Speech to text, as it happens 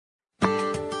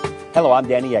Hello, I'm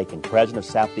Danny Aiken, President of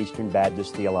Southeastern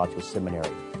Baptist Theological Seminary.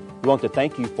 We want to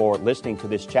thank you for listening to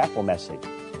this chapel message.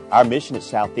 Our mission at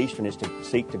Southeastern is to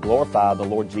seek to glorify the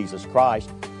Lord Jesus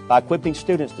Christ by equipping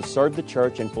students to serve the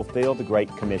church and fulfill the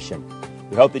Great Commission.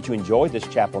 We hope that you enjoy this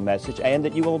chapel message and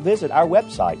that you will visit our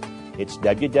website. It's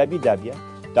www.sebts.edu.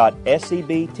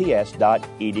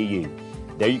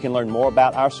 There you can learn more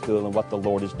about our school and what the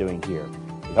Lord is doing here.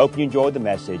 We hope you enjoyed the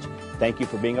message. Thank you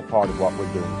for being a part of what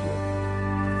we're doing here.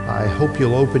 I hope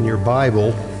you'll open your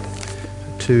Bible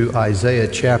to Isaiah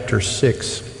chapter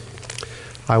 6.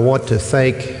 I want to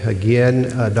thank again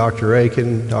Dr.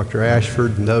 Aiken, Dr.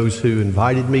 Ashford, and those who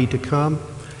invited me to come.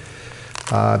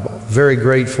 Very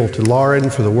grateful to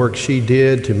Lauren for the work she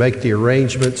did to make the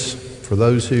arrangements. For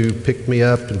those who picked me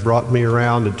up and brought me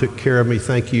around and took care of me,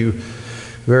 thank you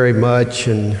very much.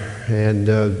 And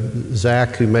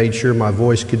Zach, who made sure my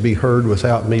voice could be heard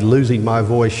without me losing my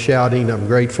voice shouting, I'm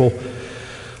grateful.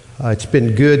 It's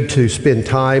been good to spend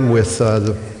time with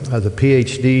the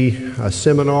PhD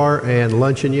seminar and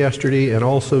luncheon yesterday, and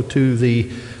also to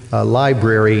the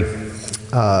library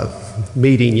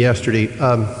meeting yesterday.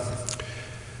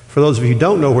 For those of you who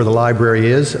don't know where the library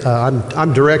is,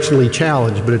 I'm directionally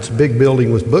challenged, but it's a big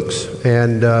building with books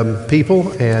and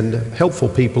people and helpful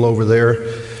people over there.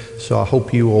 So I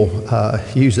hope you will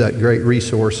use that great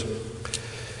resource.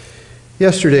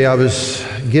 Yesterday I was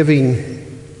giving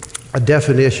a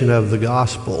definition of the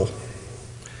gospel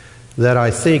that I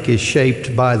think is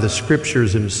shaped by the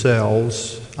scriptures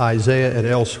themselves, Isaiah and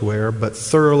elsewhere, but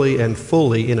thoroughly and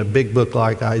fully in a big book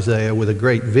like Isaiah with a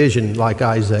great vision like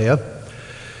Isaiah,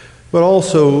 but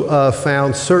also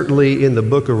found certainly in the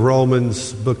book of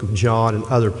Romans, book of John, and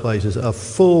other places, a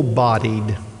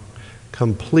full-bodied,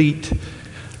 complete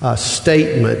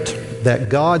statement that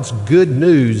God's good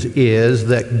news is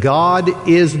that God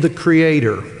is the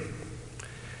creator,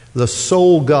 the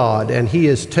sole God, and He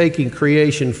is taking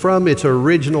creation from its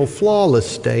original flawless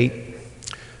state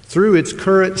through its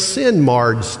current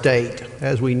sin-marred state,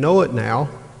 as we know it now,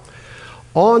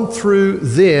 on through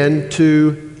then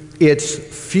to its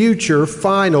future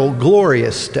final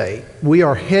glorious state. We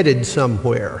are headed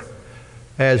somewhere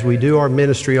as we do our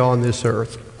ministry on this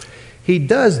earth. He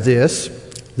does this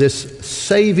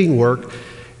saving work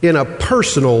in a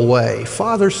personal way,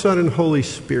 Father, Son, and Holy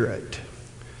Spirit,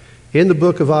 in the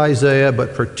book of Isaiah,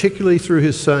 but particularly through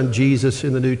His Son Jesus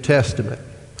in the New Testament.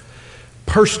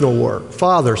 Personal work,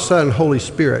 Father, Son, Holy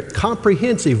Spirit,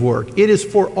 comprehensive work. It is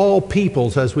for all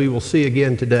peoples, as we will see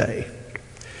again today.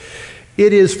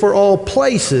 It is for all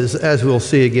places, as we'll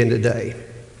see again today.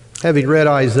 Having read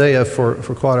Isaiah for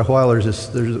quite a while,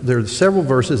 there are several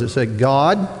verses that say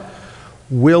God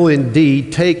will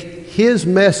indeed take His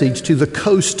message to the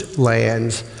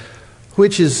coastlands,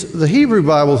 which is the Hebrew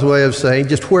Bible's way of saying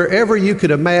just wherever you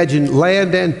could imagine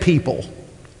land and people.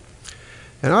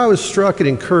 And I was struck and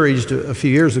encouraged a few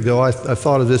years ago. I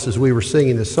thought of this as we were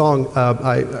singing this song.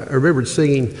 I remembered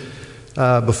singing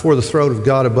Before the Throne of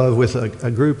God Above with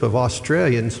a group of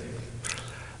Australians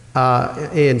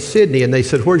in Sydney, and they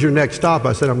said, "Where's your next stop?"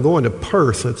 I said, "I'm going to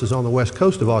Perth." This is on the west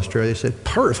coast of Australia. They said,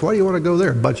 "Perth? Why do you want to go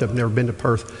there?" A bunch of them never been to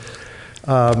Perth.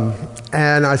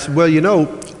 And I said, "Well, you know,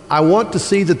 I want to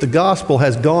see that the gospel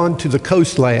has gone to the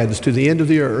coastlands, to the end of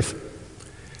the earth,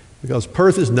 because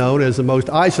Perth is known as the most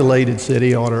isolated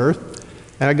city on earth."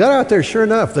 And I got out there, sure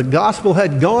enough, the gospel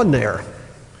had gone there,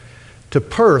 to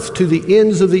Perth, to the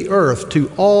ends of the earth, to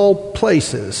all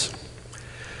places.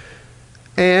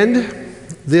 And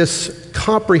this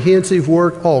comprehensive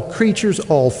work, all creatures,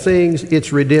 all things,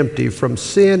 it's redemptive from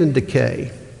sin and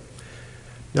decay.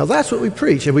 Now that's what we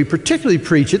preach, and we particularly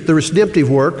preach it, the redemptive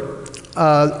work,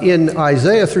 in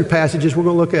Isaiah through passages we're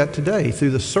going to look at today, through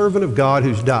the servant of God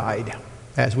who's died,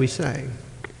 as we sang.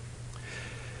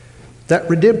 That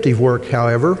redemptive work,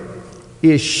 however,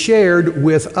 is shared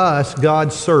with us,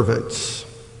 God's servants.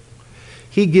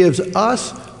 He gives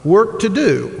us work to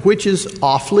do, which is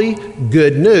awfully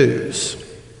good news.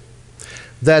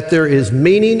 That there is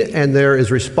meaning, and there is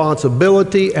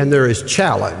responsibility, and there is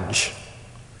challenge.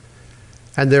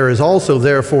 And there is also,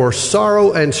 therefore,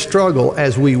 sorrow and struggle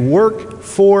as we work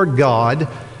for God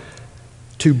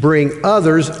to bring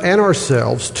others and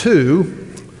ourselves to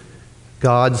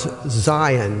God's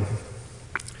Zion.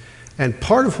 And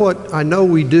part of what I know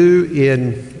we do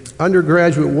in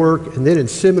undergraduate work and then in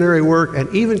seminary work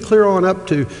and even clear on up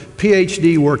to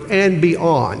PhD work and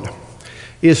beyond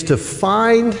is to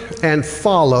find and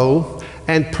follow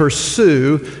and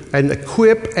pursue and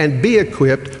equip and be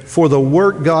equipped for the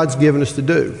work God's given us to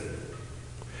do.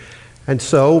 And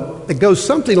so it goes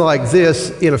something like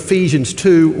this in Ephesians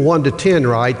 2, 1 to 10,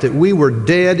 right? That we were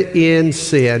dead in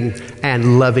sin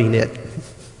and loving it.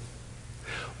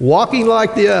 walking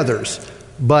like the others,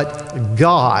 but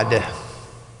God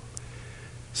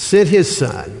sent his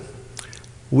Son.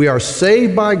 We are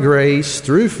saved by grace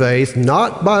through faith,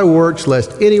 not by works,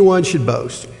 lest anyone should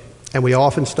boast. And we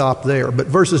often stop there. But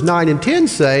verses 9 and 10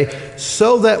 say,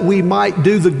 so that we might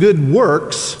do the good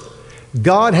works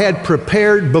God had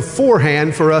prepared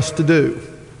beforehand for us to do.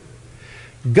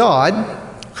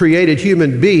 God created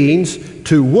human beings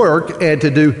to work and to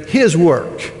do his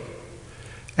work,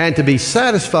 and to be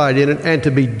satisfied in it, and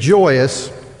to be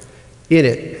joyous in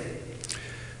it.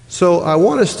 So I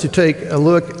want us to take a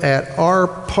look at our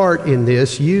part in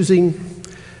this, using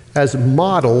as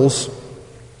models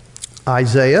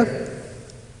Isaiah,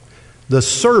 the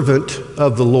servant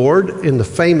of the Lord, in the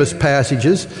famous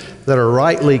passages that are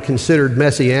rightly considered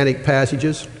messianic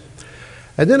passages,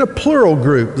 and then a plural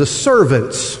group, the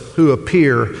servants who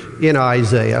appear in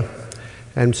Isaiah.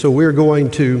 And so we're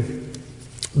going to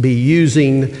be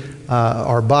using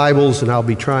our Bibles, and I'll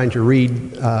be trying to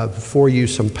read for you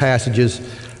some passages.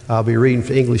 I'll be reading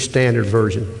from the English Standard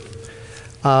Version.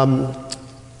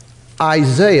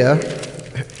 Isaiah,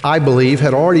 I believe,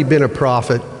 had already been a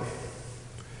prophet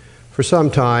for some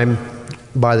time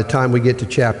by the time we get to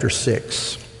chapter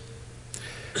 6.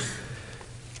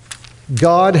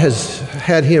 God has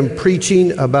had him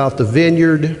preaching about the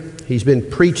vineyard. He's been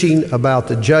preaching about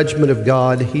the judgment of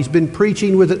God. He's been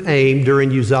preaching with an aim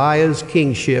during Uzziah's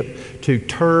kingship to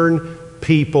turn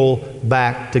people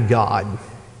back to God.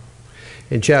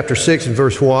 In chapter 6 and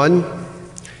verse 1,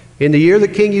 in the year that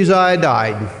King Uzziah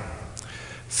died,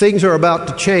 things are about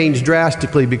to change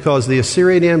drastically because the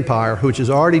Assyrian Empire, which is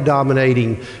already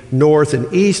dominating north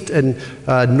and east and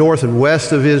north and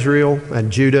west of Israel and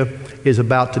Judah, is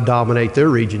about to dominate their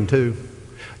region too.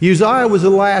 Uzziah was the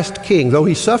last king. Though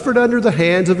he suffered under the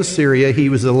hands of Assyria, he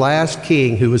was the last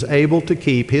king who was able to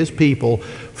keep his people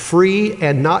free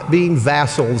and not being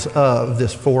vassals of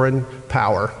this foreign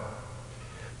power.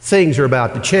 Things are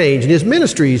about to change, and his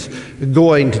ministry's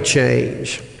going to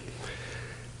change.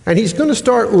 And he's going to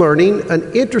start learning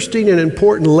an interesting and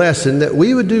important lesson that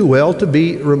we would do well to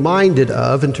be reminded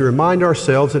of and to remind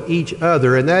ourselves and each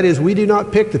other, and that is we do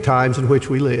not pick the times in which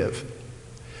we live.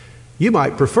 You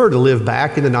might prefer to live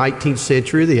back in the 19th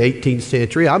century, the 18th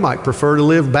century. I might prefer to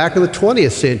live back in the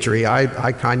 20th century.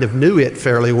 I kind of knew it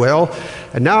fairly well,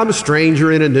 and now I'm a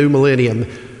stranger in a new millennium.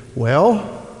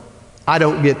 Well, I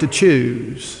don't get to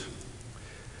choose.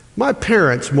 My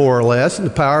parents, more or less, in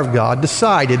the power of God,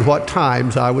 decided what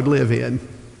times I would live in.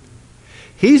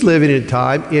 He's living in a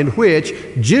time in which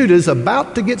Judah's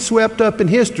about to get swept up in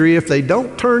history if they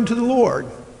don't turn to the Lord.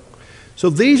 So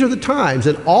these are the times,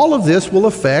 and all of this will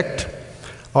affect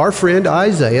our friend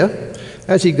Isaiah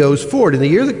as he goes forward. In the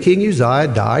year that King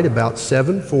Uzziah died, about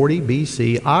 740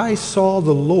 BC, I saw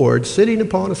the Lord sitting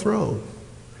upon a throne.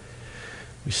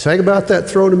 We sang about that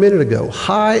throne a minute ago,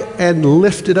 high and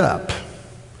lifted up.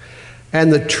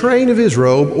 And the train of his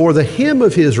robe, or the hem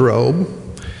of his robe,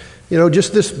 you know,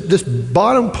 just this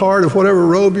bottom part of whatever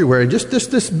robe you're wearing, just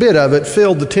this bit of it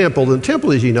filled the temple. The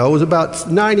temple, as you know, was about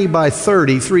 90 by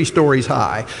 30, 3 stories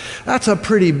high. That's a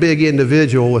pretty big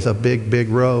individual with a big, big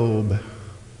robe.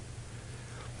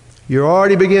 You're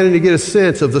already beginning to get a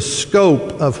sense of the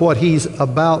scope of what he's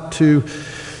about to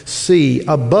see.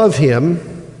 Above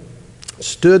him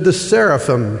stood the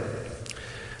seraphim,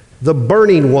 the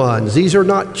burning ones. These are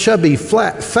not chubby,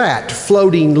 fat,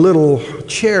 floating little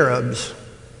cherubs,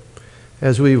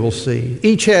 as we will see.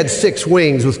 Each had 6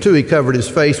 wings. With 2 he covered his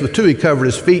face, with 2 he covered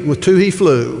his feet, and with 2 he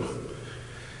flew.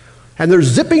 And they're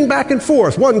zipping back and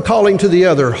forth, one calling to the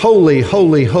other, holy,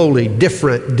 holy, holy,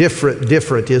 different, different,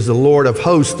 different is the Lord of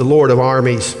hosts, the Lord of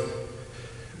armies.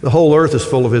 The whole earth is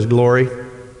full of his glory.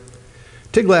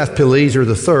 Tiglath-Pileser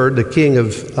III, the king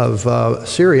of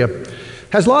Syria,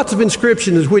 has lots of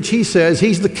inscriptions in which he says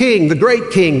he's the king, the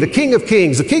great king, the king of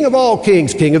kings, the king of all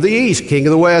kings, king of the east, king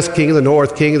of the west, king of the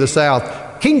north, king of the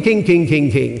south, king, king, king, king,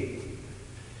 king.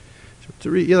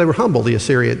 They were humble, the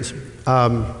Assyrians.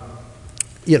 And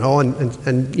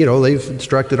they've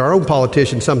instructed our own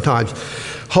politicians sometimes.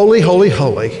 Holy, holy,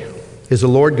 holy is the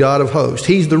Lord God of hosts.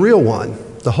 He's the real one,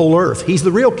 the whole earth. He's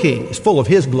the real king. He's full of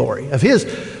his glory, of his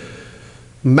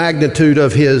magnitude,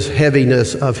 of his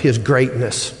heaviness, of his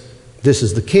greatness. This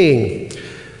is the king.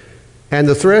 And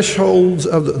the thresholds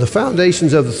of the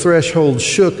foundations of the threshold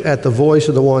shook at the voice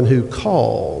of the one who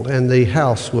called, and the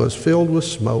house was filled with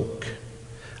smoke.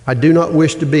 I do not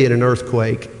wish to be in an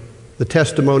earthquake. The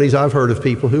testimonies I've heard of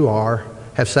people who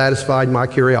have satisfied my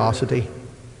curiosity.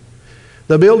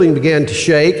 The building began to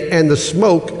shake, and the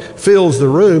smoke fills the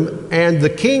room, and the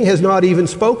king has not even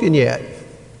spoken yet.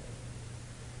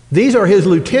 These are his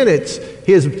lieutenants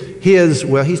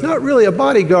well, he's not really a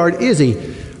bodyguard, is he?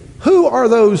 Who are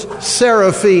those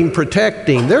seraphim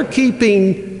protecting? They're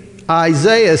keeping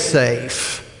Isaiah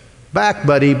safe. Back,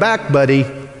 buddy, back, buddy.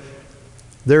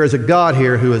 There is a God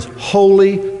here who is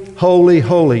holy, holy,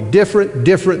 holy. Different,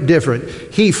 different,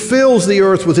 different. He fills the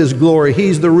earth with His glory.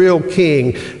 He's the real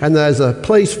King. And as a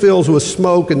place fills with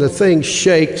smoke and the thing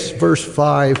shakes, verse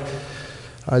 5,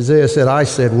 Isaiah said, I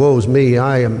said, woe's me,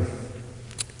 I am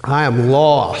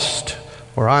lost,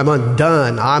 or I'm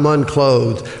undone, I'm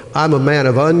unclothed, I'm a man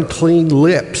of unclean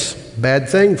lips. Bad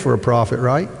thing for a prophet,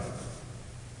 right?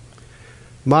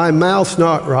 My mouth's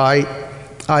not right.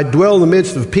 I dwell in the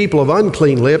midst of people of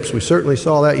unclean lips. We certainly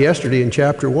saw that yesterday in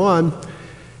chapter 1.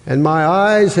 And my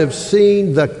eyes have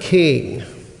seen the King,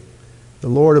 the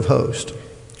Lord of hosts.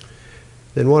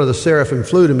 Then one of the seraphim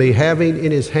flew to me, having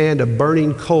in his hand a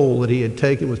burning coal that he had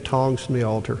taken with tongs from the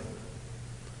altar.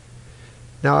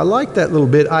 Now, I like that little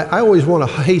bit. I always want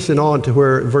to hasten on to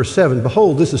where, verse 7,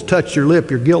 behold, this has touched your lip,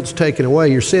 your guilt's taken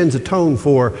away, your sin's atoned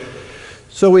for.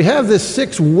 So we have this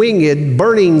six-winged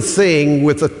burning thing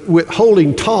with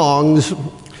holding tongs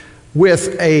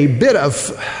with a bit of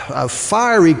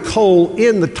fiery coal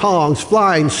in the tongs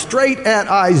flying straight at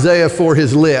Isaiah for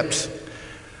his lips.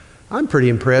 I'm pretty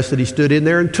impressed that he stood in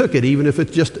there and took it, even if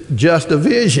it's just a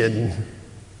vision.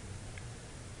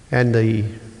 And the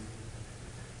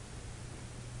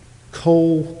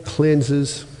coal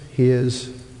cleanses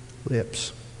his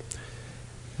lips.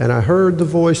 And I heard the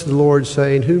voice of the Lord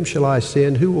saying, whom shall I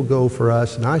send? Who will go for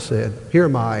us? And I said, here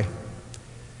am I.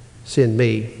 Send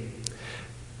me.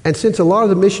 And since a lot of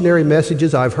the missionary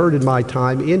messages I've heard in my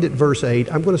time end at verse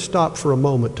 8, I'm going to stop for a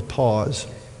moment to pause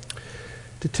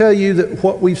to tell you that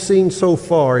what we've seen so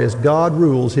far is God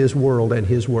rules His world and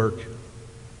His work.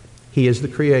 He is the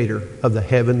creator of the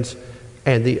heavens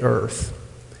and the earth.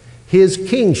 His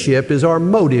kingship is our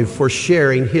motive for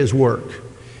sharing His work.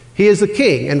 He is the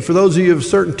king, and for those of you of a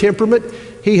certain temperament,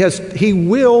 he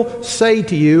will say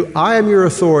to you, I am your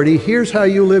authority, here's how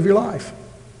you live your life.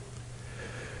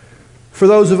 For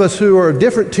those of us who are a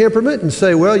different temperament and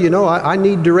say, well, I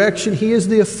need direction, He is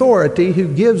the authority who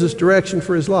gives us direction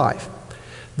for His life.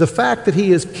 The fact that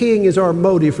He is king is our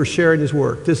motive for sharing His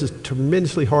work. This is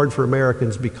tremendously hard for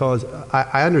Americans because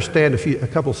I understand a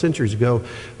couple centuries ago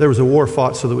there was a war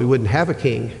fought so that we wouldn't have a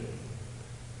king.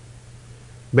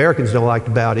 Americans don't like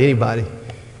to bow to anybody.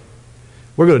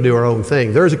 We're going to do our own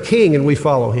thing. There's a king and we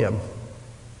follow him.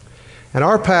 And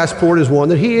our passport is one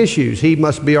that He issues. He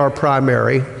must be our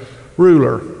primary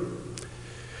ruler.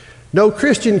 No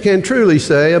Christian can truly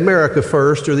say America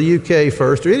first or the UK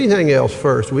first or anything else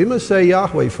first. We must say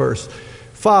Yahweh first.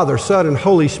 Father, Son, and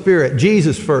Holy Spirit,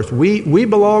 Jesus first. We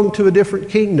belong to a different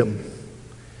kingdom.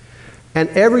 And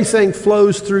everything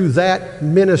flows through that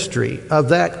ministry of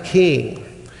that king.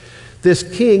 This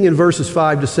king in verses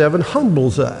 5 to 7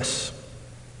 humbles us.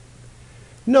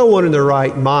 No one in their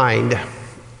right mind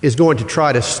is going to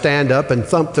try to stand up and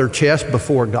thump their chest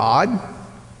before God.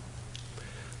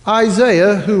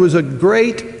 Isaiah, who was a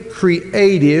great,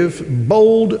 creative,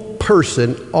 bold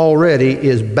person already,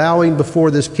 is bowing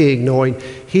before this king, knowing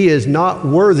he is not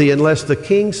worthy unless the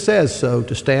king says so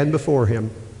to stand before him.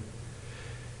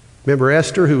 Remember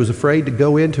Esther, who was afraid to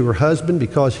go in to her husband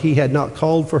because he had not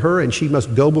called for her, and she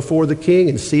must go before the king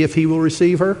and see if he will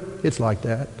receive her? It's like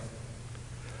that.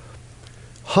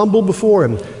 Humble before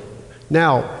him.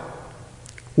 Now,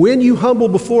 when you humble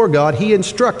before God, He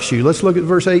instructs you. Let's look at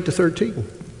verse 8 to 13.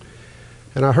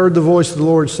 And I heard the voice of the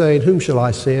Lord saying, whom shall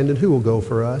I send, and who will go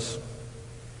for us?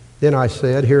 Then I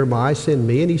said, here am I, send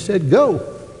me. And He said,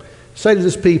 go. Say to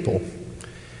this people,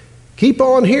 keep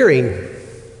on hearing.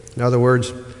 In other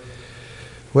words,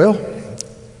 well,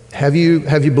 have you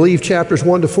believed chapters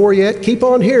 1 to 4 yet? Keep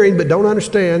on hearing, but don't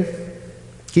understand.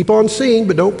 Keep on seeing,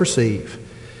 but don't perceive.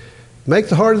 Make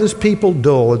the heart of this people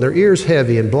dull, and their ears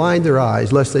heavy, and blind their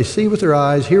eyes, lest they see with their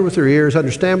eyes, hear with their ears,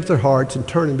 understand with their hearts, and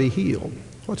turn and be healed.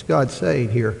 What's God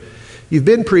saying here? You've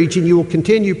been preaching, you will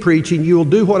continue preaching, you will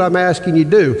do what I'm asking you to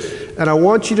do. And I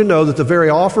want you to know that the very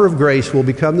offer of grace will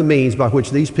become the means by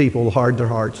which these people will harden their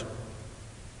hearts.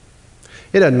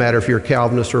 It doesn't matter if you're a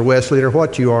Calvinist or a Wesleyan or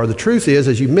what you are. The truth is,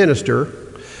 as you minister,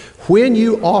 when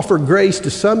you offer grace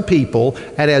to some people,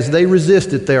 and as they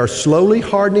resist it, they are slowly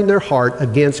hardening their heart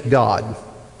against God.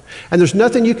 And there's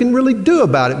nothing you can really do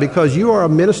about it because you are a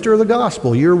minister of the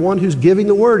gospel. You're one who's giving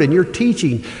the word and you're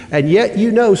teaching. And yet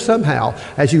you know somehow,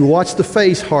 as you watch the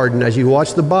face harden, as you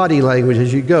watch the body language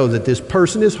as you go, that this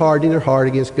person is hardening their heart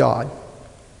against God.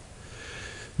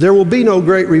 There will be no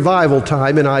great revival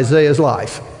time in Isaiah's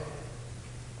life.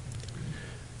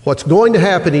 What's going to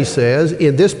happen, he says,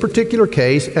 in this particular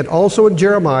case, and also in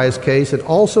Jeremiah's case, and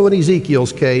also in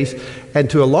Ezekiel's case, and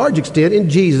to a large extent in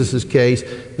Jesus' case,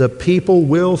 the people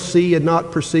will see and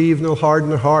not perceive, and they'll harden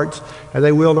their hearts, and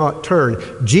they will not turn.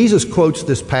 Jesus quotes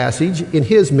this passage in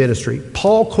his ministry.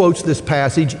 Paul quotes this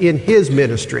passage in his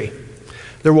ministry.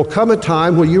 There will come a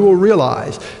time when you will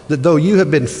realize that though you have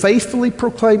been faithfully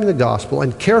proclaiming the gospel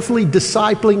and carefully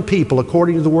discipling people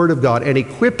according to the Word of God and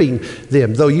equipping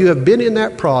them, though you have been in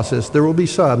that process, there will be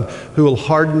some who will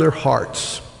harden their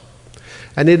hearts.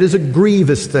 And it is a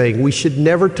grievous thing. We should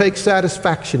never take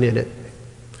satisfaction in it.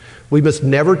 We must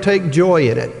never take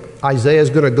joy in it. Isaiah is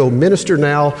going to go minister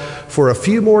now for a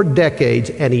few more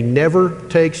decades, and he never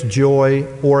takes joy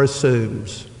or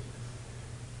assumes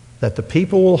that the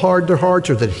people will harden their hearts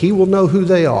or that he will know who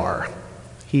they are.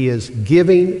 He is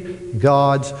giving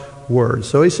God's word.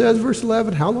 So he says, verse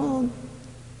 11, how long?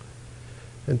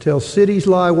 Until cities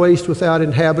lie waste without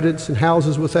inhabitants and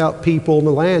houses without people, and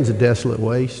the land's a desolate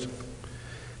waste.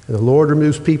 And the Lord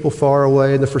removes people far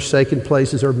away, and the forsaken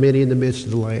places are many in the midst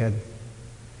of the land.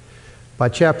 By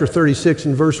chapter 36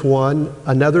 and verse 1,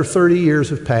 another 30 years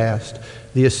have passed.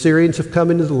 The Assyrians have come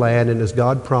into the land, and as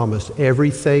God promised,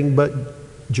 everything but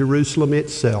Jerusalem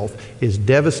itself is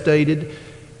devastated,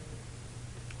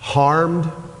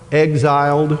 harmed,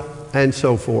 exiled, and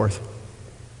so forth.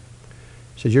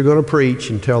 He says, you're going to preach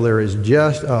until there is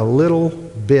just a little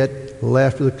bit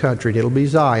left of the country, and it'll be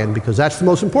Zion, because that's the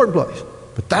most important place.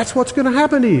 But that's what's going to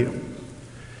happen to you.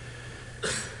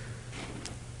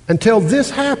 Until this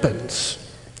happens,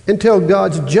 until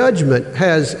God's judgment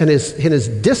has, and his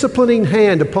disciplining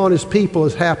hand upon his people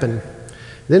has happened.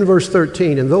 Then verse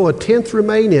 13, and though a tenth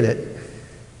remain in it,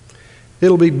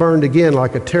 it'll be burned again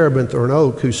like a terebinth or an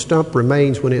oak whose stump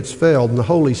remains when it's felled, and the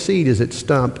holy seed is its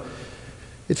stump.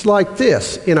 It's like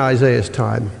this in Isaiah's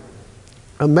time.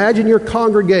 Imagine your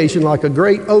congregation like a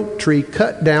great oak tree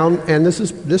cut down, and this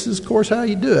is of course how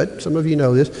you do it. Some of you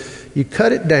know this. You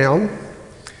cut it down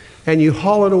and you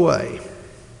haul it away.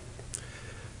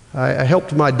 I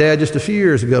helped my dad just a few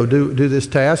years ago do this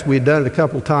task. We had done it a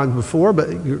couple of times before,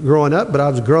 but growing up, but I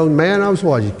was a grown man. I was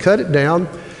watching. You cut it down,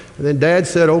 and then Dad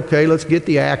said, okay, let's get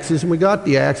the axes. And we got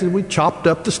the axes, and we chopped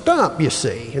up the stump, you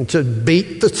see, and to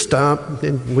beat the stump.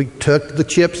 And we took the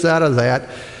chips out of that,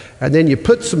 and then you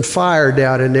put some fire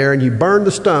down in there, and you burn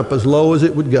the stump as low as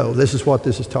it would go. This is what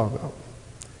this is talking about.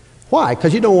 Why?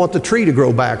 Because you don't want the tree to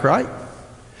grow back, right?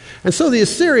 And so the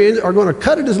Assyrians are going to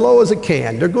cut it as low as they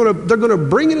can. They're going to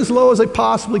bring it as low as they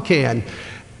possibly can.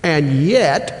 And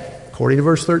yet, according to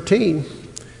verse 13,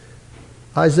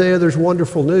 Isaiah, there's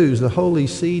wonderful news. The holy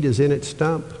seed is in its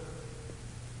stump.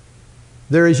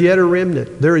 There is yet a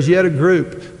remnant. There is yet a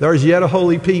group. There is yet a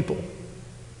holy people.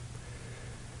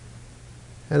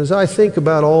 And as I think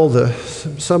about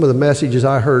some of the messages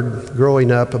I heard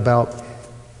growing up about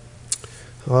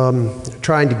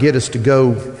trying to get us to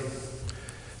go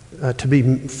to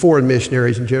be foreign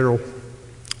missionaries in general,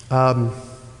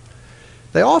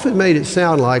 they often made it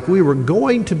sound like we were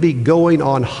going to be going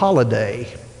on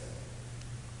holiday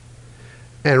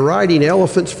and riding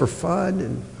elephants for fun,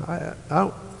 and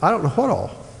I don't know what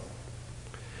all.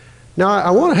 Now, I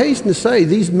want to hasten to say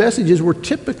these messages were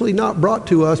typically not brought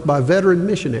to us by veteran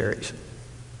missionaries.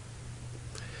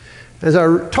 As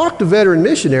I talk to veteran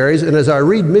missionaries and as I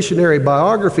read missionary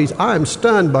biographies, I am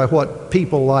stunned by what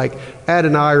people like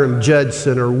Adoniram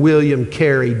Judson or William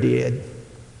Carey did.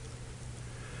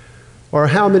 Or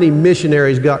how many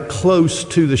missionaries got close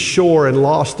to the shore and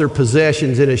lost their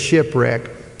possessions in a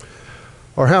shipwreck.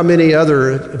 Or how many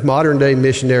other modern day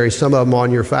missionaries, some of them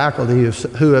on your faculty,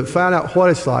 who have found out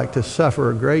what it's like to suffer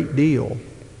a great deal,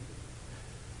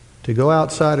 to go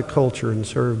outside a culture and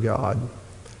serve God.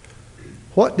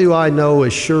 What do I know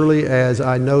as surely as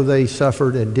I know they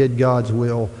suffered and did God's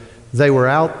will? They were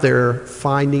out there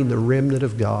finding the remnant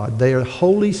of God. Their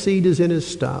holy seed is in his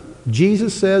stump.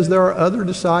 Jesus says there are other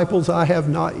disciples I have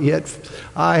not yet,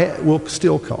 I will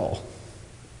still call.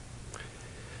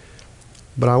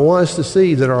 But I want us to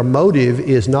see that our motive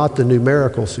is not the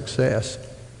numerical success.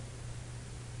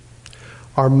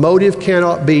 Our motive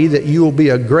cannot be that you will be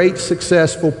a great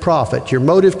successful prophet. Your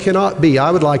motive cannot be, I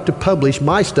would like to publish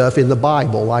my stuff in the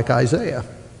Bible like Isaiah.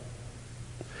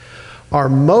 Our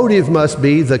motive must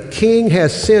be the King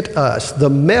has sent us. The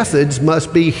methods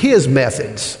must be his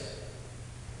methods.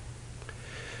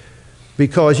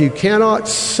 Because you cannot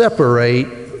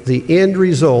separate the end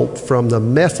result from the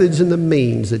methods and the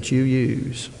means that you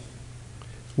use.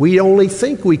 We only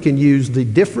think we can use the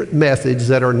different methods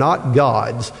that are not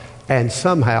God's and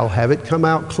somehow have it come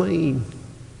out clean.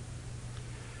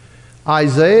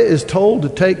 Isaiah is told to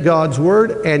take God's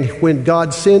word, and when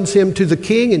God sends him to the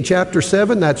king in chapter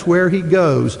 7, that's where he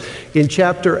goes. In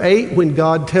chapter 8, when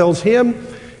God tells him,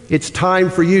 it's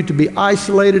time for you to be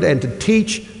isolated and to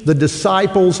teach the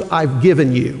disciples I've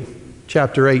given you.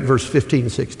 Chapter 8, verse 15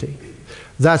 and 16.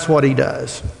 That's what he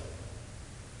does.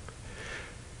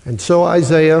 And so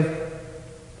Isaiah,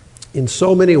 in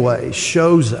so many ways,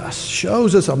 shows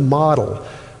us a model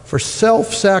for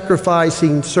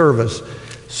self-sacrificing service,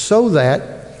 so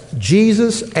that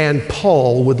Jesus and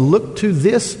Paul would look to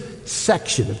this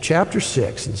section of chapter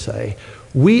 6 and say,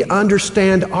 we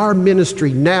understand our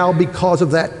ministry now because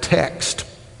of that text.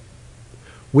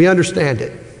 We understand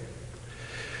it.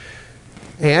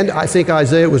 And I think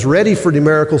Isaiah was ready for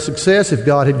numerical success if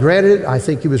God had granted it. I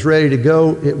think he was ready to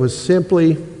go. It was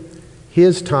simply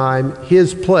his time,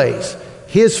 his place.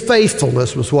 His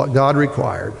faithfulness was what God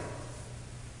required.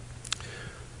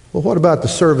 Well, what about the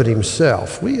servant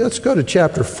himself? Let's go to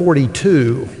chapter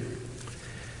 42.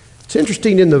 It's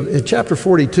interesting in chapter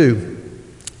 42,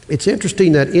 it's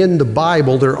interesting that in the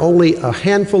Bible there are only a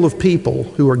handful of people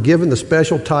who are given the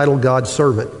special title God's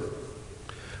servant.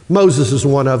 Moses is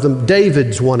one of them.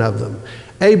 David's one of them.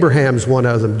 Abraham's one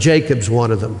of them. Jacob's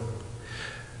one of them.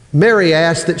 Mary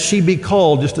asked that she be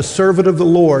called just a servant of the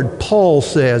Lord. Paul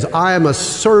says, I am a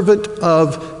servant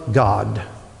of God.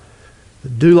 The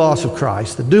doulos of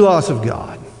Christ, the doulos of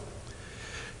God.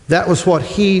 That was what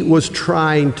he was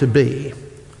trying to be.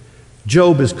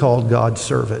 Job is called God's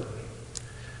servant.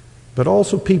 But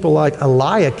also people like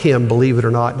Eliakim, believe it or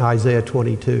not, in Isaiah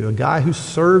 22, a guy who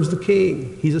serves the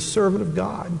king. He's a servant of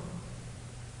God.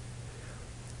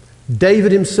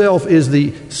 David himself is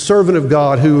the servant of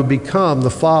God who would become the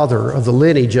father of the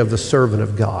lineage of the servant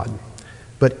of God.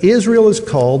 But Israel is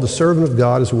called the servant of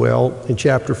God as well in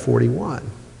chapter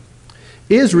 41.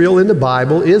 Israel in the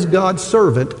Bible is God's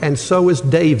servant, and so is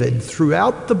David.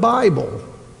 Throughout the Bible,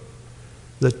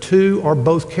 the two are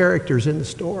both characters in the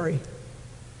story.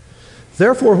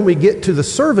 Therefore, when we get to the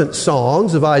servant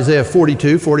songs of Isaiah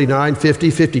 42, 49,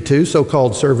 50, 52,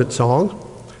 so-called servant songs,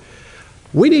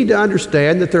 we need to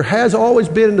understand that there has always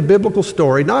been in the biblical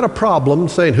story not a problem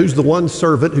saying who's the one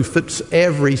servant who fits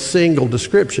every single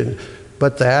description,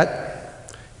 but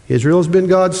that Israel has been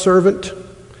God's servant,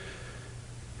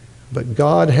 but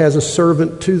God has a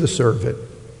servant to the servant.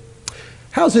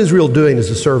 How's Israel doing as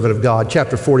a servant of God?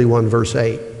 Chapter 41, verse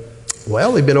 8.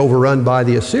 Well, they've been overrun by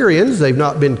the Assyrians. They've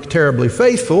not been terribly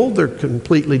faithful. They're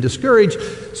completely discouraged.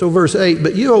 So verse 8,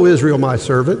 but you, O Israel, my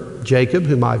servant, Jacob,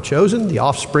 whom I've chosen, the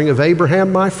offspring of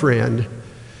Abraham, my friend,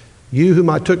 you whom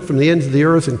I took from the ends of the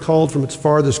earth and called from its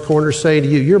farthest corners, saying to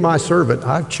you, you're my servant.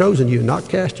 I've chosen you, not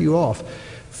cast you off.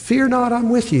 Fear not, I'm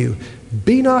with you.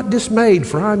 Be not dismayed,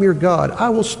 for I'm your God. I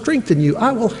will strengthen you.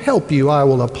 I will help you. I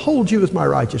will uphold you with my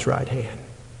righteous right hand.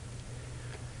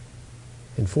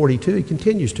 In 42, he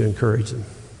continues to encourage them.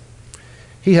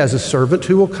 He has a servant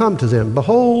who will come to them.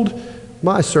 Behold,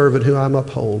 my servant who I'm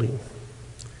upholding,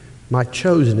 my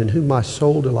chosen in whom my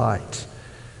soul delights.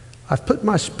 I've put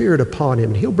my spirit upon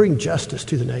him, and he'll bring justice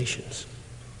to the nations.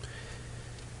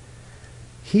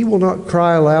 He will not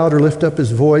cry aloud or lift up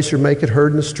his voice or make it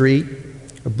heard in the street.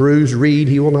 A bruised reed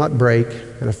he will not break,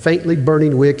 and a faintly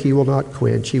burning wick he will not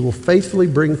quench. He will faithfully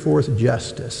bring forth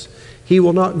justice. He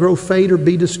will not grow faint or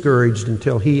be discouraged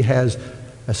until he has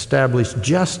established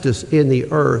justice in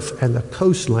the earth, and the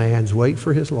coastlands wait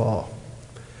for his law.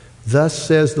 Thus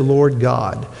says the Lord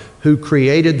God, who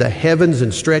created the heavens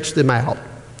and stretched them out,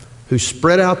 who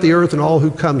spread out the earth and all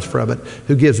who comes from it,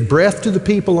 who gives breath to the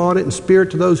people on it and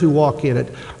spirit to those who walk in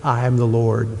it. I am the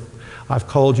Lord. I've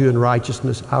called you in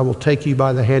righteousness. I will take you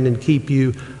by the hand and keep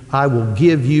you. I will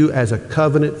give you as a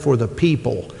covenant for the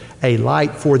people, a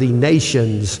light for the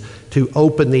nations, to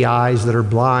open the eyes that are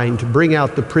blind, to bring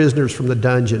out the prisoners from the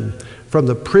dungeon, from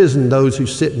the prison those who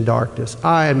sit in darkness.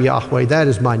 I am Yahweh, that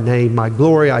is my name. My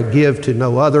glory I give to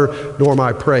no other, nor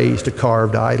my praise to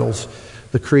carved idols.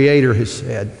 The Creator has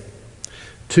said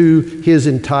to his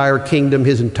entire kingdom,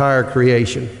 his entire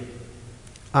creation,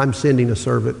 I'm sending a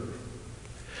servant.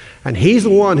 And he's the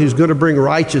one who's going to bring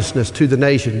righteousness to the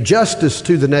nation, justice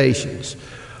to the nations,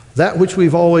 that which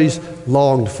we've always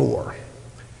longed for.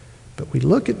 But we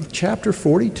look at chapter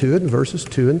 42 and verses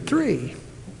 2 and 3.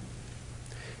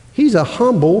 He's a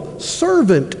humble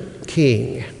servant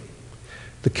king.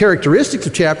 The characteristics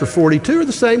of chapter 42 are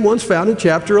the same ones found in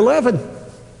chapter 11.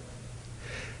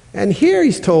 And here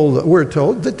we're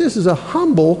told that this is a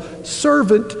humble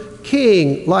servant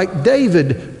king like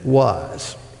David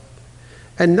was.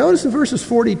 And notice in chapter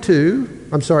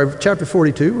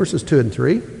 42, verses 2 and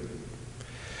 3,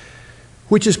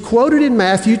 which is quoted in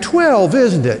Matthew 12,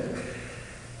 isn't it?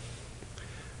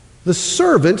 The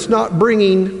servant's not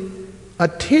bringing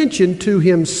attention to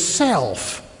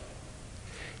himself.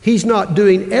 He's not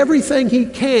doing everything he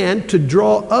can to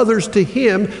draw others to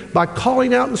him by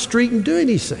calling out in the street and doing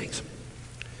these things.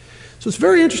 So it's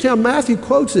very interesting how Matthew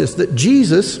quotes this, that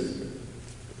Jesus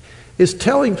is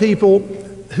telling people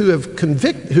who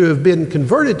have been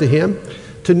converted to him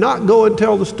to not go and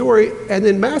tell the story. And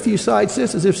then Matthew cites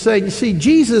this as if saying, you see,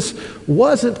 Jesus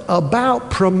wasn't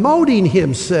about promoting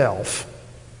himself.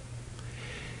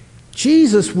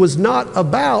 Jesus was not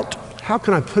about, how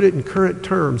can I put it in current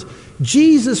terms?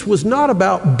 Jesus was not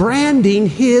about branding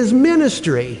his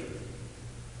ministry.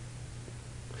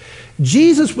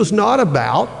 Jesus was not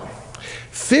about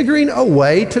figuring a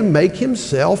way to make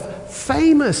himself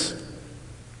famous.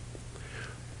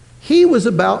 He was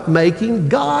about making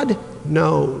God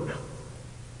known.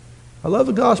 I love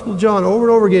the Gospel of John. Over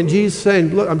and over again, Jesus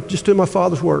saying, look, I'm just doing my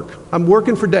Father's work. I'm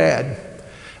working for Dad.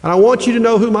 And I want you to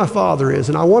know who my Father is.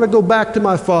 And I want to go back to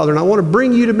my Father. And I want to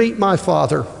bring you to meet my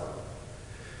Father.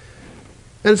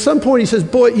 And at some point he says,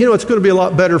 boy, you know, it's going to be a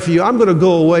lot better for you. I'm going to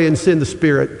go away and send the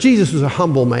Spirit. Jesus was a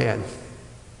humble man.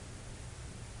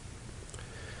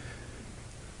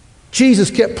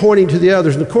 Jesus kept pointing to the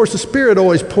others. And of course, the Spirit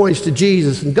always points to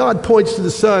Jesus. And God points to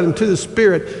the Son and to the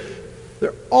Spirit.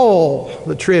 They're all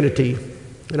the Trinity.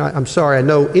 And I'm sorry, I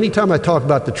know anytime I talk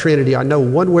about the Trinity, I know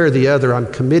one way or the other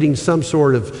I'm committing some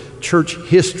sort of church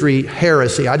history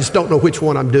heresy. I just don't know which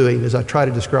one I'm doing as I try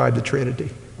to describe the Trinity.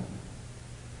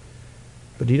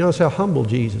 But do you notice how humble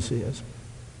Jesus is?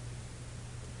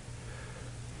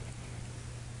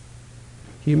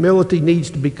 Humility needs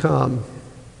to become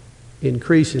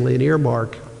increasingly an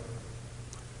earmark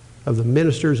of the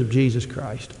ministers of Jesus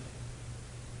Christ.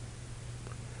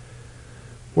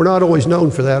 We're not always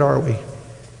known for that, are we?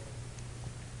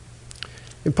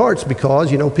 In parts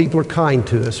because, you know, people are kind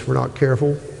to us. We're not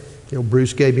careful. You know,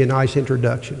 Bruce gave me a nice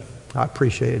introduction. I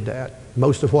appreciated that.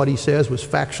 Most of what he says was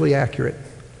factually accurate.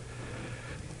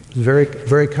 It was very,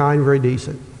 very kind, very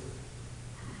decent.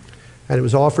 And it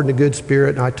was offered in a good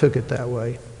spirit, and I took it that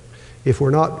way. If we're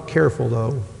not careful,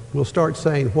 though, we'll start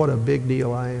saying, what a big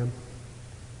deal I am.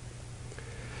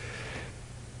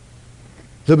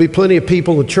 There'll be plenty of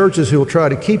people in churches who will try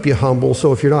to keep you humble,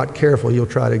 so if you're not careful, you'll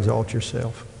try to exalt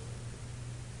yourself.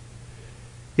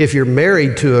 If you're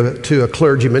married to a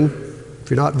clergyman, if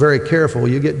you're not very careful,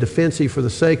 you get defensive for the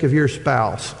sake of your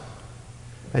spouse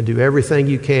and do everything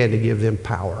you can to give them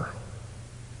power.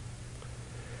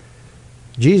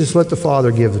 Jesus let the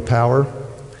Father give the power.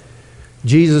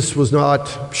 Jesus was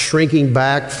not shrinking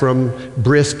back from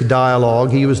brisk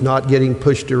dialogue. He was not getting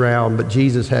pushed around, but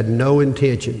Jesus had no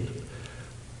intention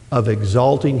of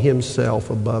exalting himself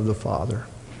above the Father.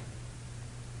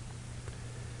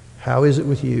 How is it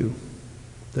with you?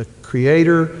 The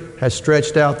Creator has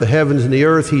stretched out the heavens and the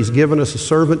earth. He's given us a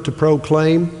servant to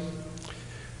proclaim.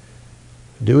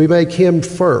 Do we make him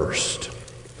first?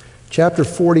 Chapter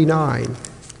 49.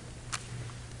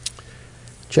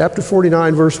 Chapter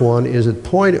 49, verse 1 is a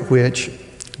point at which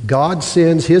God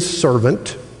sends his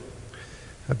servant,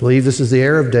 I believe this is the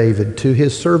heir of David, to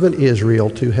his servant Israel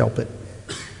to help it.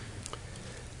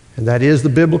 And that is the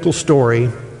biblical story.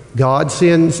 God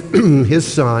sends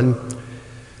his son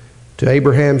to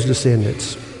Abraham's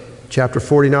descendants. Chapter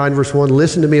 49, verse 1,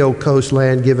 listen to me, O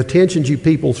coastland, give attention, you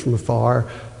peoples from afar.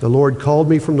 The Lord called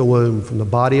me from the womb, from the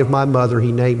body of my mother,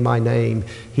 he named my name.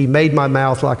 He made my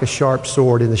mouth like a sharp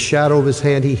sword. In the shadow of his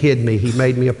hand he hid me. He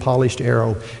made me a polished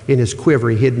arrow. In his quiver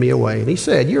he hid me away. And he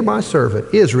said, you're my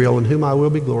servant, Israel, in whom I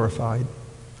will be glorified.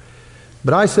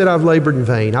 But I said, I've labored in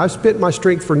vain. I've spent my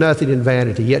strength for nothing in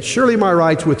vanity. Yet surely my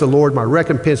right's with the Lord, my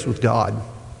recompense with God.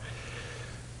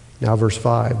 Now verse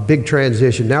 5, big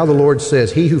transition. Now the Lord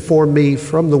says, he who formed me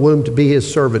from the womb to be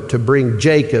his servant, to bring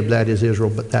Jacob, that is Israel,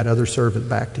 but that other servant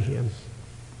back to him.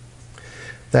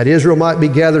 That Israel might be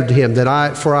gathered to him,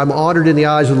 for I'm honored in the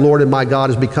eyes of the Lord, and my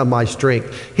God has become my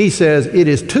strength. He says, it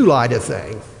is too light a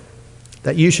thing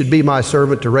that you should be my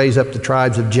servant to raise up the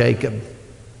tribes of Jacob.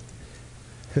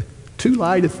 Too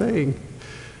light a thing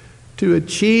to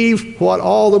achieve what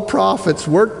all the prophets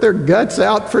worked their guts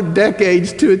out for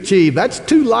decades to achieve. That's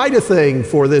too light a thing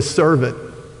for this servant.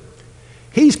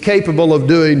 He's capable of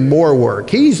doing more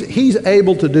work. He's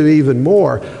able to do even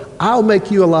more. I'll make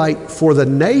you a light for the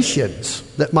nations,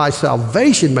 that my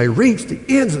salvation may reach the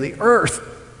ends of the earth.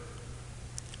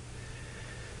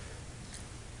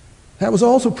 That was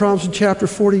also promised in chapter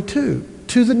 42.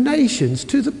 To the nations,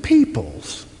 to the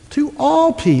peoples, to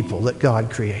all people that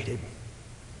God created.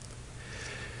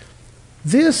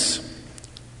 This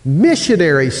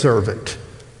missionary servant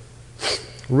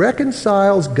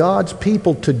reconciles God's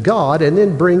people to God and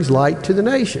then brings light to the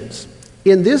nations.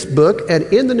 In this book and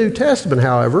in the New Testament,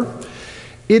 however,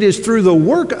 it is through the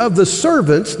work of the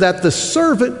servants that the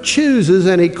servant chooses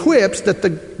and equips that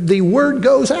the word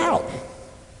goes out.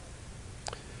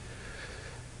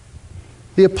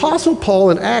 The Apostle Paul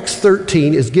in Acts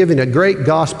 13 is giving a great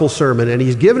gospel sermon, and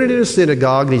he's giving it in a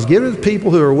synagogue, and he's giving it to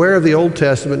people who are aware of the Old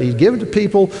Testament, and he's giving it to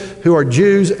people who are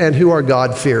Jews and who are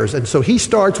God-fearers. And so he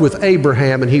starts with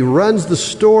Abraham, and he runs the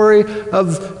story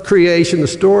of creation, the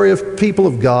story of people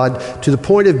of God, to the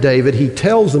point of David. He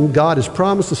tells them God has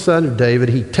promised the son of David.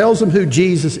 He tells them who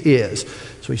Jesus is.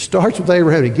 So he starts with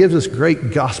Abraham, and he gives us a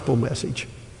great gospel message.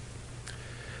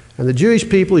 And the Jewish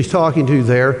people he's talking to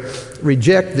there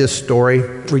reject this story,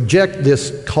 reject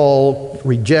this call,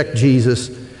 reject Jesus.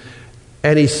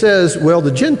 And he says, well,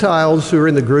 the Gentiles who are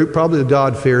in the group, probably the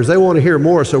God-fearers, they want to hear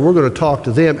more, so we're going to talk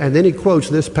to them. And then he quotes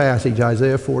this passage,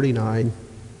 Isaiah 49.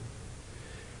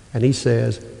 And he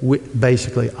says,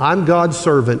 basically, I'm God's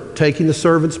servant, taking the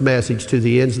servant's message to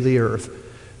the ends of the earth.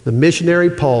 The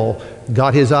missionary Paul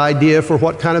got his idea for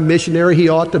what kind of missionary he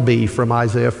ought to be from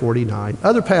Isaiah 49.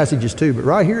 Other passages too, but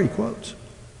right here he quotes.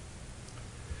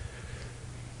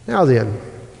 Now then,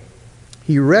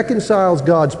 he reconciles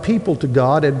God's people to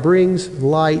God and brings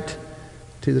light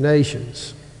to the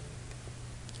nations.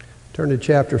 Turn to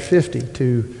chapter 50,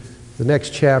 to the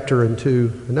next chapter, and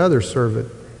to another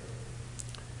servant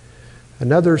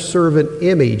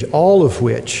image, all of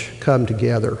which come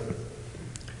together.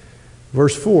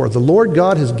 Verse 4, the Lord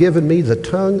God has given me the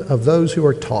tongue of those who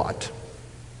are taught,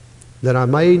 that I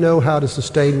may know how to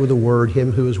sustain with the word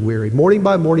him who is weary. Morning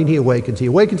by morning he awakens. He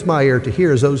awakens my ear to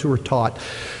hear as those who are taught.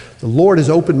 The Lord has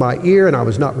opened my ear, and I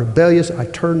was not rebellious. I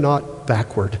turned not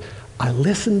backward. I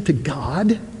listened to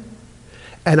God,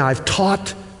 and I've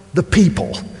taught the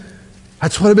people.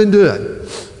 That's what I've been doing.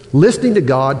 Listening to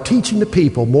God, teaching the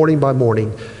people morning by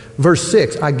morning. Verse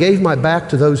 6, I gave my back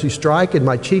to those who strike and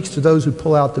my cheeks to those who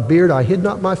pull out the beard. I hid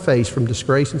not my face from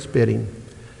disgrace and spitting.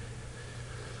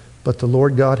 But the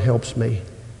Lord God helps me.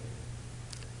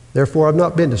 Therefore I've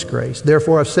not been disgraced.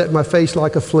 Therefore I've set my face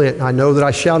like a flint. I know that I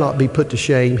shall not be put to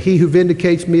shame. He who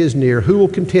vindicates me is near. Who will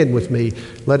contend with me?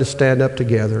 Let us stand up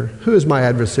together. Who is my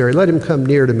adversary? Let him come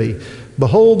near to me.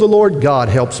 Behold, the Lord God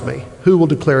helps me. Who will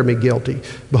declare me guilty?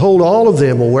 Behold, all of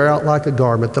them will wear out like a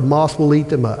garment. The moth will eat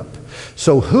them up.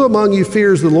 So who among you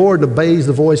fears the Lord and obeys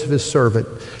the voice of his servant?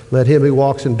 Let him who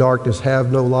walks in darkness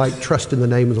have no light. Trust in the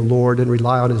name of the Lord and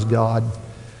rely on his God.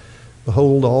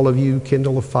 Behold, all of you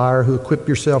kindle a fire, who equip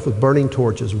yourself with burning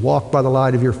torches. Walk by the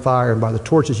light of your fire, and by the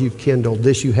torches you've kindled.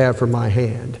 This you have from my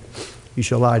hand. You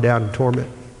shall lie down in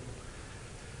torment.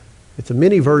 It's a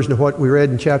mini version of what we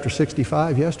read in chapter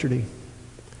 65 yesterday.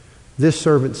 This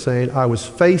servant saying, I was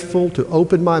faithful to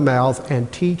open my mouth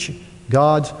and teach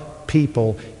God's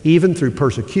people, even through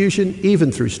persecution,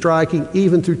 even through striking,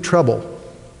 even through trouble.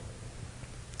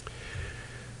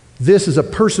 This is a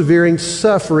persevering,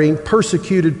 suffering,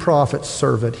 persecuted prophet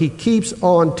servant. He keeps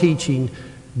on teaching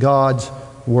God's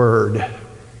word.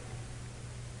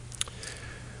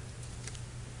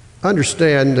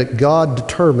 Understand that God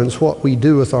determines what we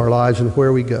do with our lives and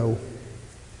where we go.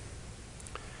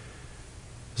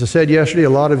 As I said yesterday, a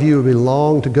lot of you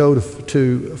long to go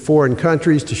to foreign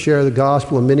countries to share the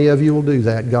gospel, and many of you will do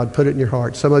that. God put it in your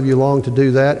heart. Some of you long to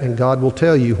do that, and God will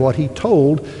tell you what he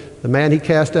told the man he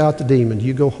cast out the demon.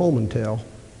 You go home and tell.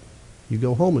 You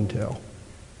go home and tell.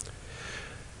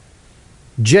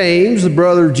 James, the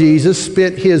brother of Jesus,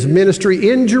 spent his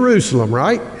ministry in Jerusalem,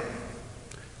 right?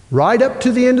 Right up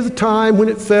to the end of the time when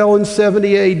it fell in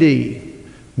 70 A.D.,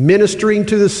 ministering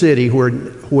to the city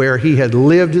where he had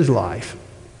lived his life.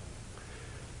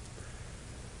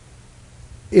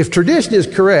 If tradition is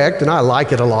correct, and I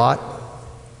like it a lot,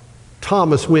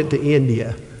 Thomas went to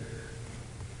India.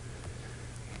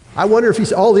 I wonder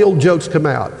if all the old jokes come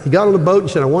out. He got on the boat and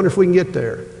said, I wonder if we can get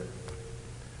there.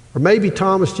 Or maybe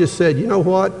Thomas just said, you know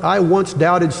what? I once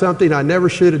doubted something I never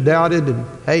should have doubted, and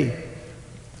hey,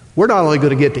 we're not only going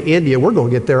to get to India, we're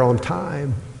going to get there on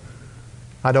time.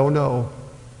 I don't know.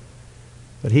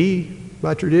 But he,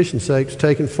 by tradition's sake, was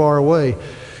taken far away.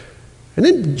 And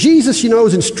then Jesus,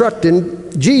 is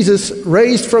instructing, Jesus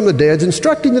raised from the dead, is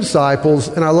instructing the disciples,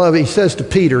 and I love it. He says to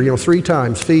Peter, 3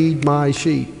 times, feed my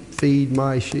sheep. Feed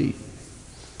my sheep.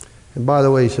 And by the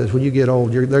way, he says, when you get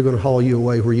old, they're going to haul you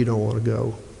away where you don't want to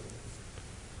go.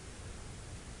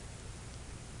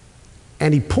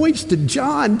 And he points to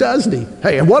John, doesn't he?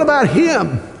 Hey, and what about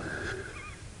him?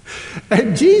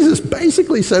 And Jesus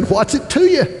basically said, what's it to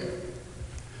you?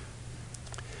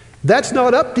 That's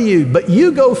not up to you, but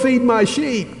you go feed my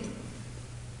sheep.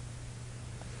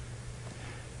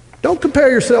 Don't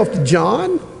compare yourself to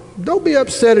John. Don't be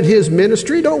upset at his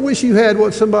ministry. Don't wish you had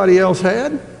what somebody else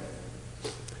had.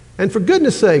 And for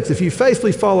goodness sakes, if you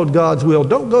faithfully followed God's will,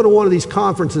 don't go to one of these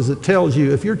conferences that tells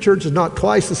you if your church is not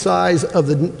twice the size of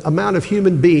the amount of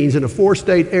human beings in a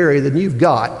 4-state area than you've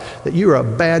got, that you're a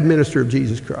bad minister of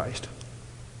Jesus Christ.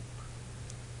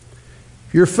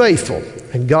 If you're faithful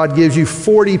and God gives you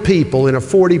 40 people in a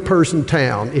 40-person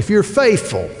town, if you're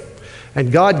faithful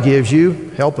and God gives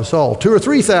you, help us all, 2,000 or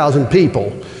 3,000 people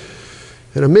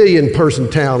in a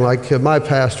 1,000,000-person town like my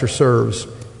pastor serves,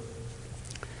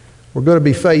 we're going to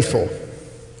be faithful.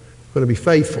 We're going to be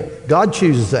faithful. God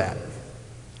chooses that.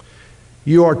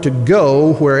 You are to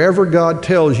go wherever God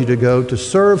tells you to go, to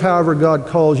serve however God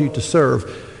calls you to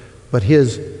serve. But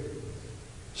His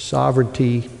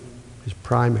sovereignty is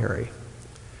primary.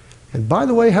 And by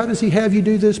the way, how does He have you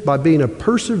do this? By being a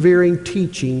persevering,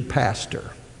 teaching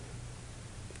pastor.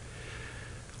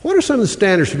 What are some of the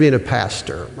standards for being a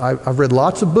pastor? I've read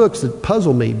lots of books that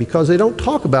puzzle me because they don't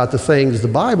talk about the things the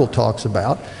Bible talks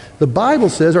about. The Bible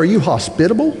says, are you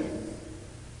hospitable?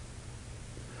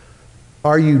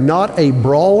 Are you not a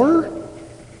brawler?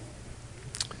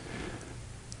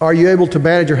 Are you able to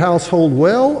manage your household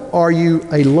well? Are you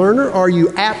a learner? Are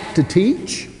you apt to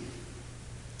teach?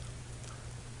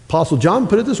 Apostle John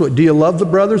put it this way, do you love the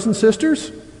brothers and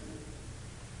sisters?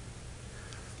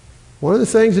 One of the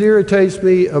things that irritates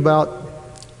me about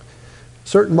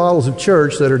certain models of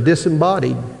church that are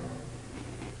disembodied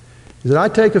is that I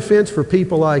take offense for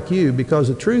people like you, because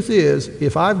the truth is,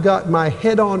 if I've got my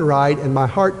head on right and my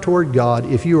heart toward God,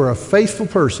 if you are a faithful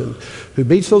person who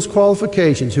meets those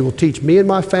qualifications, who will teach me and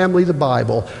my family the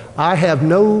Bible, I have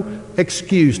no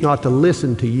excuse not to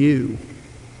listen to you.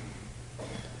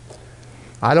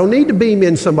 I don't need to beam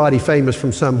in somebody famous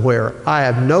from somewhere. I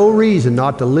have no reason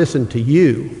not to listen to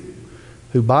you,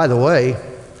 who, by the way,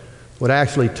 would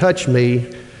actually touch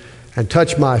me and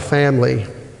touch my family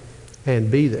and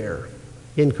be there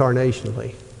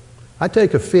incarnationally. I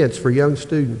take offense for young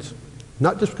students,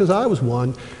 not just because I was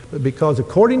one, but because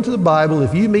according to the Bible,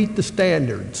 if you meet the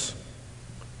standards,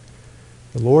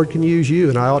 the Lord can use you,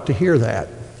 and I ought to hear that.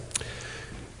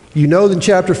 You know that in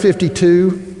chapter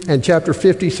 52 and chapter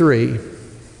 53,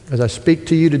 as I speak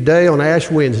to you today on Ash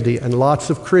Wednesday, and lots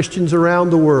of Christians around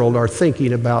the world are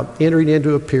thinking about entering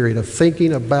into a period of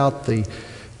thinking about the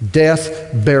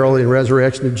death, burial, and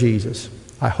resurrection of Jesus.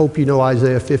 I hope you know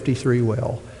Isaiah 53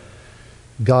 well.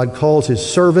 God calls His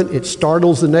servant. It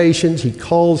startles the nations. He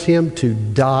calls him to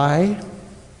die.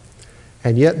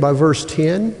 And yet by verse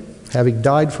 10, having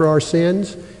died for our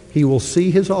sins, He will see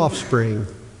His offspring.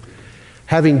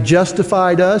 Having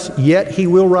justified us, yet He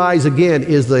will rise again,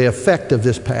 is the effect of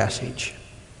this passage.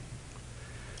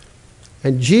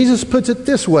 And Jesus puts it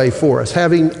this way for us.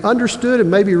 Having understood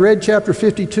and maybe read chapter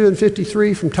 52 and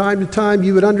 53 from time to time,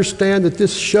 you would understand that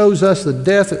this shows us the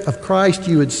death of Christ.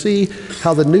 You would see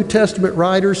how the New Testament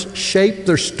writers shaped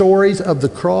their stories of the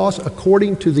cross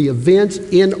according to the events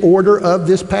in order of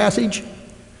this passage.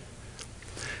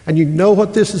 And you know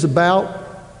what this is about?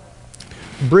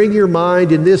 Bring your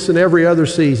mind in this and every other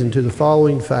season to the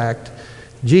following fact.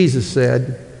 Jesus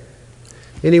said,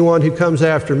 anyone who comes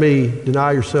after me,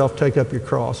 deny yourself, take up your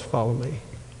cross, follow me.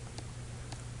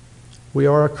 We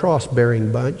are a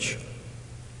cross-bearing bunch.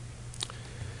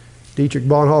 Dietrich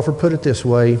Bonhoeffer put it this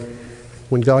way,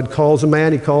 when God calls a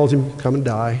man, He calls him, come and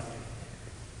die.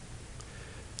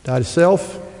 Die to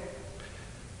self,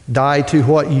 die to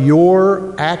what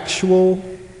your actual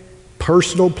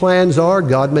personal plans are.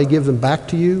 God may give them back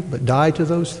to you, but die to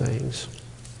those things.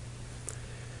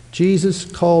 Jesus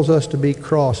calls us to be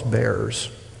cross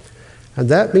bearers. And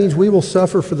that means we will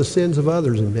suffer for the sins of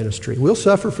others in ministry. We'll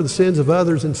suffer for the sins of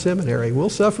others in seminary.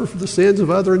 We'll suffer for the sins of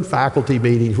others in faculty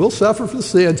meetings. We'll suffer for the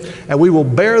sins, and we will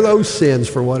bear those sins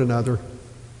for one another.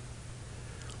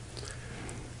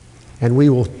 And we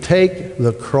will take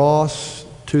the cross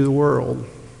to the world.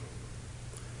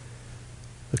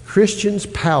 The Christian's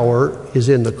power is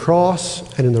in the cross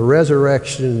and in the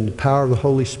resurrection and the power of the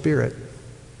Holy Spirit.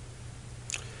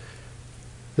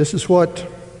 This is what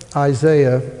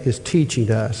Isaiah is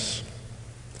teaching us.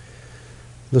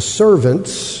 The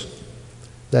servants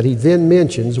that he then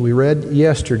mentions, we read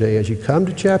yesterday, as you come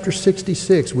to chapter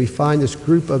 66, we find this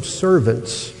group of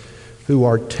servants who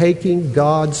are taking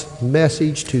God's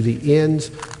message to the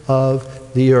ends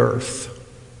of the earth.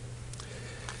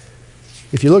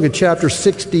 If you look at chapter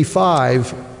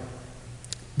 65,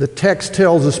 the text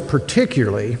tells us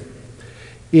particularly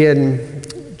in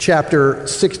chapter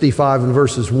 65 and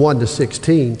verses 1 to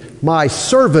 16, my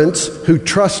servants who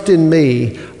trust in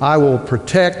me, I will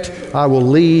protect, I will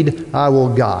lead, I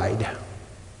will guide,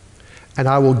 and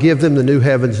I will give them the new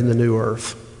heavens and the new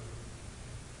earth.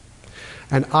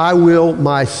 and I will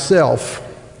myself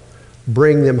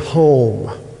bring them home.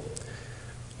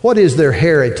 What is their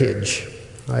heritage?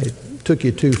 I took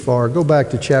you too far. Go back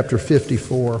to chapter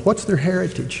 54. What's their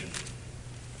heritage?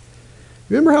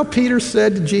 Remember how Peter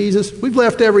said to Jesus, we've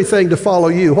left everything to follow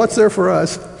you. What's there for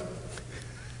us?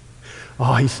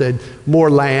 Oh, he said, more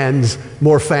lands,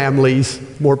 more families,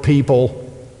 more people.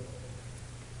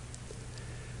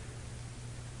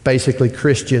 Basically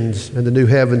Christians and the new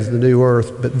heavens and the new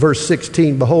earth. But verse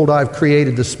 16, behold, I've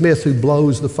created the smith who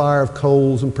blows the fire of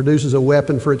coals and produces a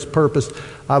weapon for its purpose.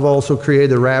 I've also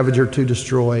created the ravager to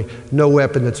destroy. No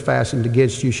weapon that's fastened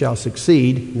against you shall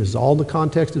succeed. This is all in the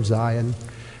context of Zion.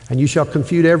 And you shall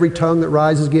confute every tongue that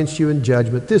rises against you in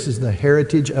judgment. This is the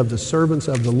heritage of the servants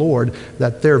of the Lord,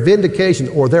 that their vindication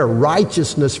or their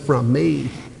righteousness from me,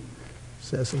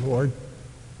 says the Lord.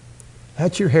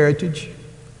 That's your heritage.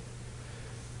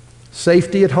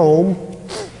 Safety at home.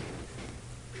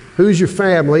 Who's your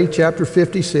family? Chapter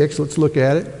 56, let's look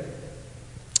at it.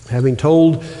 Having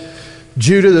told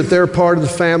Judah that they're part of the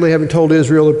family, having told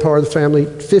Israel they're part of the family,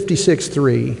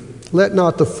 56:3. Let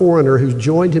not the foreigner who's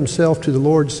joined himself to the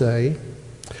Lord say,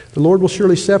 the Lord will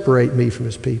surely separate me from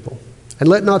his people. And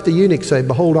let not the eunuch say,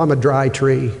 behold, I'm a dry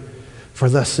tree. For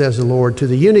thus says the Lord, to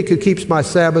the eunuch who keeps my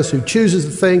Sabbaths, who chooses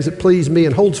the things that please me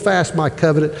and holds fast my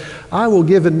covenant, I will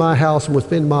give in my house and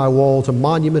within my walls a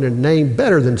monument and a name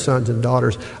better than sons and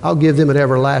daughters. I'll give them an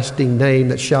everlasting name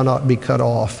that shall not be cut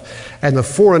off. And the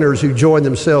foreigners who join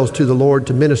themselves to the Lord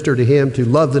to minister to him, to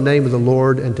love the name of the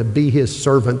Lord and to be his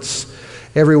servants.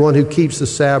 Everyone who keeps the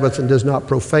Sabbath and does not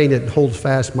profane it and holds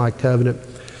fast my covenant,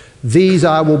 these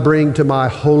I will bring to my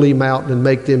holy mountain and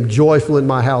make them joyful in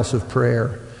my house of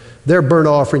prayer. Their burnt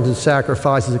offerings and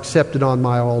sacrifices accepted on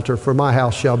my altar, for my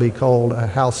house shall be called a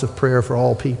house of prayer for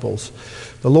all peoples.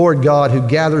 The Lord God who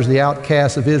gathers the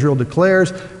outcasts of Israel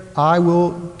declares, I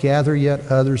will gather yet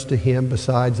others to him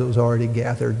besides those already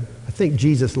gathered. I think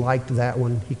Jesus liked that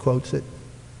one. He quotes it.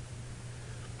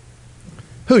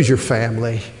 Who's your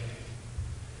family?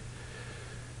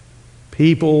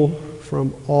 People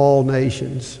from all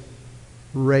nations,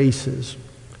 races,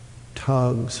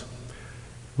 tongues.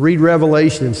 Read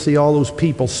Revelation and see all those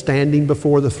people standing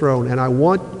before the throne. And I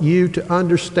want you to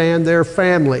understand their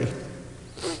family.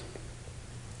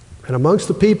 And amongst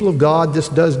the people of God, this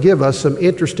does give us some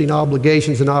interesting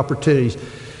obligations and opportunities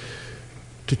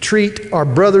to treat our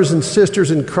brothers and sisters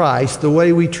in Christ the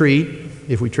way we treat,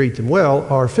 if we treat them well,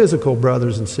 our physical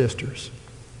brothers and sisters.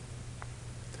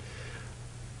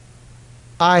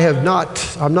 I'm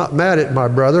not mad at my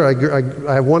brother.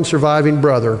 I have one surviving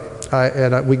brother.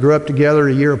 We grew up together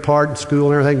a year apart in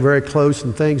school and everything, very close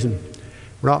and things. And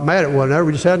we're not mad at one another.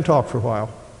 We just hadn't talked for a while.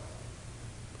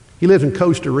 He lives in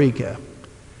Costa Rica.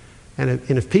 And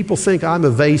if people think I'm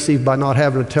evasive by not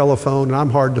having a telephone and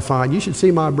I'm hard to find, you should see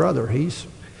my brother. He's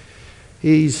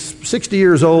 60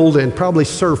 years old and probably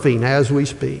surfing as we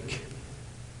speak.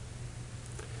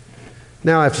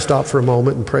 Now I have to stop for a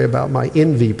moment and pray about my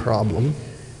envy problem.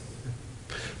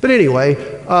 But anyway,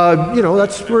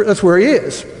 that's where he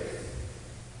is.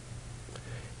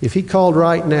 If he called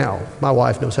right now, my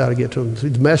wife knows how to get to him.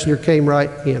 The messenger came right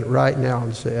in right now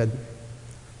and said,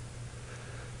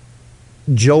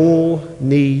 Joel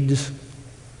needs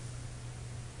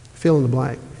fill in the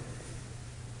blank.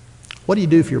 What do you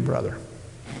do for your brother?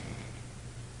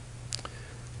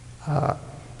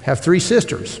 Have 3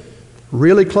 sisters.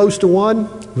 Really close to one,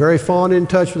 very fond and in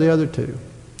touch with the other 2.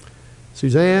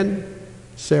 Suzanne,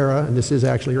 Sarah, and this is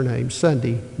actually her name,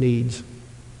 Sunday, needs.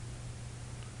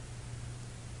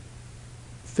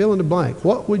 Fill in the blank.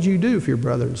 What would you do for your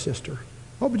brother and sister?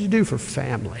 What would you do for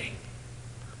family?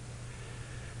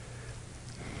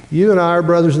 You and I are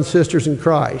brothers and sisters in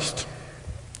Christ.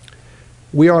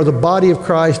 We are the body of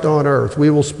Christ on earth. We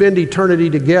will spend eternity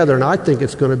together, and I think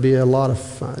it's going to be a lot of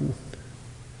fun.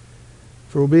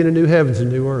 For we'll be in a new heavens and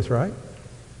new earth, right?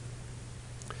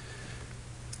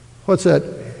 What's that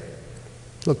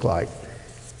look like?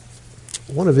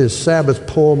 One of his Sabbath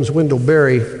poems, Wendell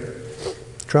Berry,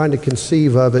 trying to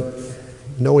conceive of it,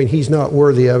 knowing he's not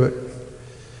worthy of it,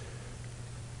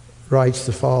 writes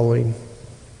the following.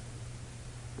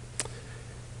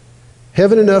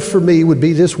 Heaven enough for me would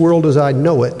be this world as I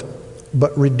know it,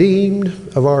 but redeemed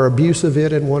of our abuse of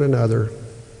it and one another.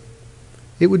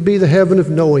 It would be the heaven of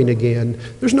knowing again.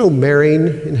 There's no marrying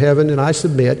in heaven, and I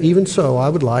submit, even so, I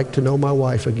would like to know my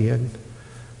wife again.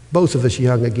 Both of us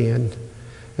young again.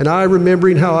 And I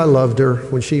remembering how I loved her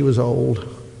when she was old.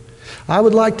 I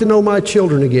would like to know my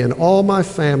children again, all my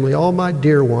family, all my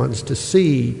dear ones, to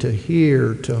see, to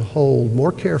hear, to hold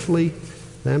more carefully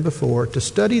than before, to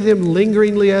study them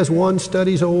lingeringly as one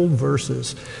studies old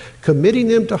verses, committing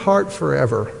them to heart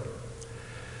forever.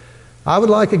 I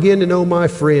would like again to know my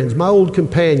friends, my old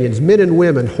companions, men and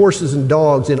women, horses and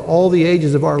dogs in all the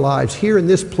ages of our lives, here in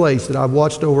this place that I've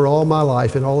watched over all my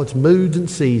life in all its moods and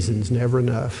seasons, never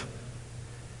enough.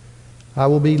 I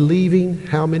will be leaving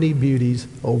how many beauties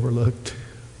overlooked.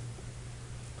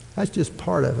 That's just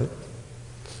part of it.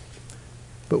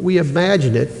 But we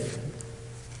imagine it,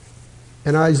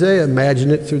 and Isaiah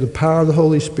imagined it through the power of the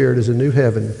Holy Spirit as a new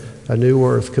heaven, a new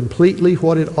earth, completely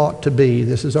what it ought to be.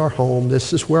 This is our home.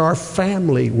 This is where our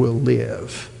family will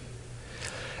live.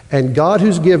 And God,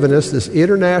 who's given us this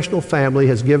international family,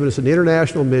 has given us an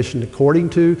international mission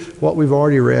according to what we've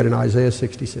already read in Isaiah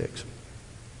 66.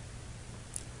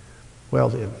 Well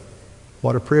then,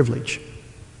 what a privilege.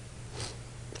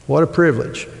 What a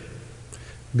privilege.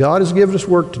 God has given us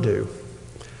work to do.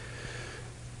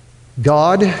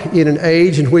 God, in an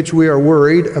age in which we are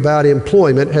worried about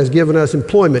employment, has given us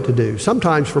employment to do,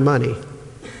 sometimes for money.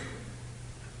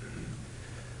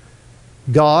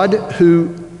 God,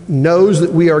 who knows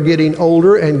that we are getting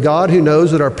older, and God, who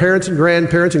knows that our parents and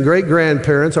grandparents and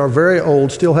great-grandparents are very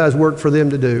old, still has work for them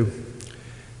to do.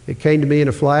 It came to me in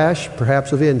a flash,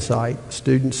 perhaps of insight. A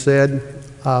student said,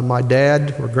 my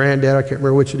dad or granddad, I can't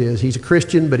remember which it is, he's a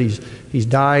Christian, but he's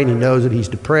dying. He knows that he's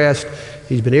depressed.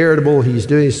 He's been irritable. He's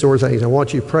doing these sorts of things. I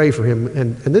want you to pray for him.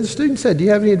 And then the student said, do you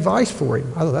have any advice for him?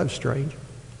 I thought that was strange.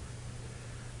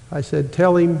 I said,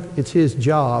 tell him it's his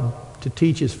job to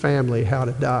teach his family how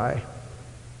to die.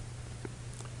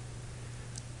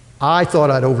 I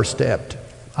thought I'd overstepped.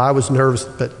 I was nervous,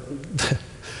 but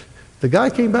the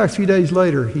guy came back a few days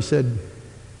later. He said,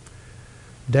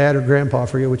 Dad or Grandpa, I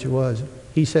forget which it was.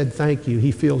 He said, thank you.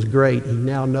 He feels great. He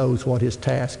now knows what his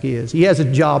task is. He has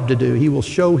a job to do. He will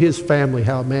show his family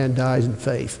how a man dies in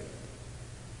faith.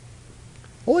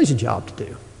 Always a job to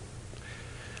do.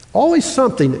 Always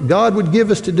something that God would give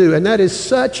us to do. And that is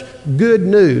such good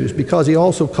news because He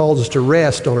also calls us to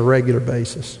rest on a regular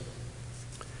basis.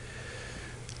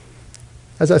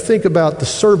 As I think about the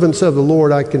servants of the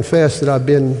Lord, I confess that I've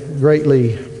been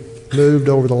greatly moved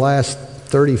over the last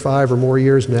 35 or more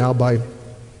years now by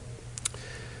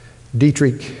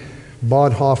Dietrich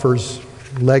Bonhoeffer's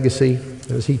legacy.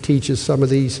 As he teaches some of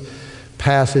these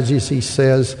passages, he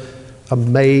says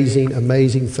amazing,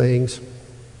 amazing things.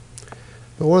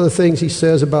 But one of the things he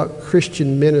says about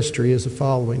Christian ministry is the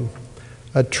following.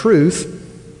 A truth,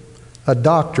 a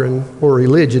doctrine, or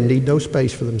religion need no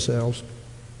space for themselves.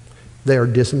 They are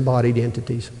disembodied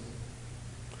entities.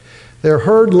 They're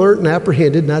heard, learnt, and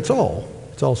apprehended, and that's all.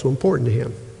 It's also important to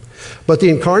Him. But the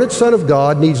incarnate Son of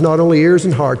God needs not only ears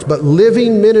and hearts, but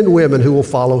living men and women who will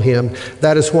follow Him.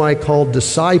 That is why He called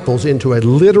disciples into a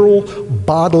literal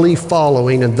bodily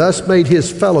following and thus made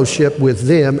His fellowship with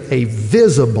them a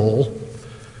visible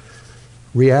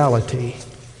reality.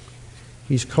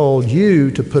 He's called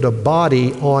you to put a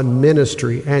body on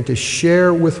ministry and to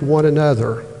share with one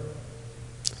another.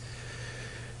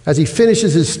 As he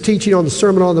finishes his teaching on the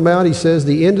Sermon on the Mount, he says,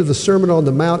 the end of the Sermon on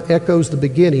the Mount echoes the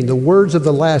beginning. The words of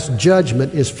the last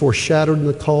judgment is foreshadowed in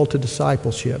the call to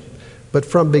discipleship. But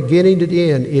from beginning to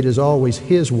end, it is always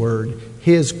His word,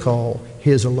 His call,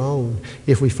 His alone.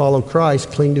 If we follow Christ,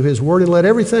 cling to His word, and let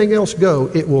everything else go,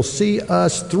 it will see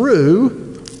us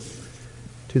through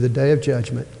to the day of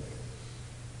judgment.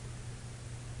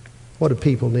 What do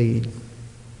people need?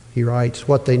 He writes,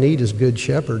 what they need is good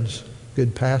shepherds,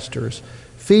 good pastors.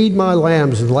 Feed my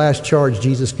lambs is the last charge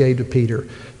Jesus gave to Peter.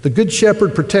 The good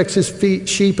shepherd protects his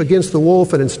sheep against the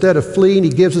wolf, and instead of fleeing, he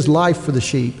gives his life for the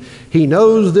sheep. He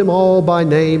knows them all by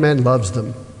name and loves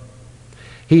them.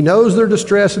 He knows their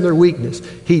distress and their weakness.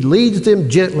 He leads them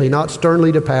gently, not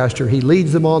sternly to pasture. He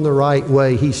leads them on the right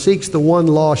way. He seeks the one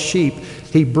lost sheep.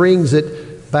 He brings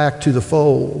it back to the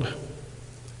fold.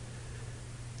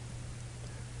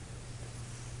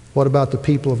 What about the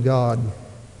people of God?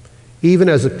 Even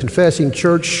as the confessing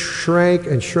church shrank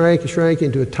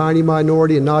into a tiny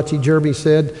minority in Nazi Germany,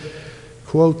 said,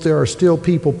 quote, there are still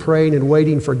people praying and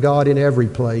waiting for God in every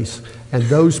place, and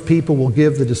those people will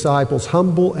give the disciples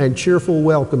humble and cheerful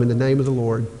welcome in the name of the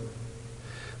Lord.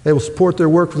 They will support their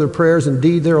work with their prayers.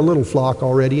 Indeed, they're a little flock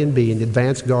already in being, the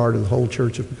advance guard of the whole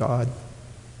church of God.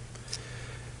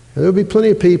 And there'll be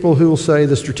plenty of people who will say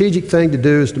the strategic thing to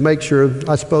do is to make sure,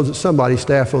 I suppose, that somebody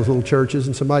staff those little churches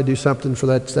and somebody do something for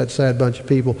that sad bunch of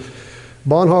people.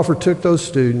 Bonhoeffer took those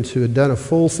students who had done a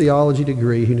full theology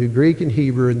degree, who knew Greek and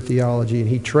Hebrew and theology, and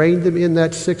he trained them in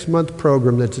that 6-month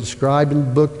program that's described in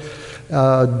the book,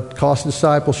 Cost of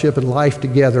Discipleship and Life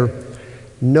Together,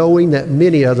 knowing that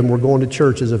many of them were going to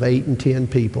churches of 8 and 10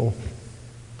 people.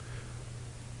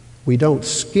 We don't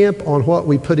skimp on what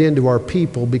we put into our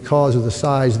people because of the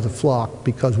size of the flock,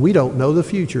 because we don't know the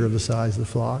future of the size of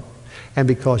the flock, and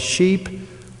because sheep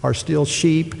are still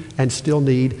sheep and still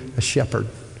need a shepherd.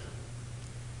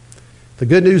 The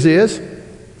good news is,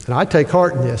 and I take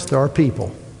heart in this, there are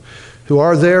people who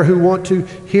are there who want to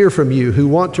hear from you, who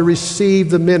want to receive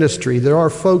the ministry. There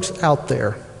are folks out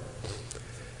there.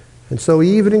 And so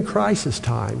even in crisis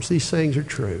times, these things are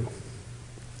true.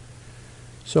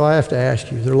 So I have to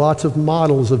ask you, there are lots of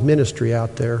models of ministry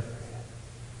out there.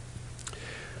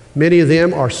 Many of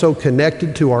them are so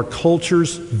connected to our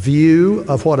culture's view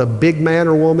of what a big man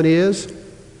or woman is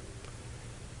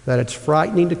that it's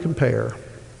frightening to compare.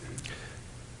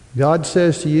 God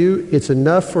says to you, it's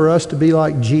enough for us to be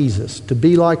like Jesus, to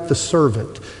be like the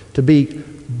servant, to be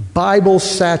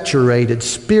Bible-saturated,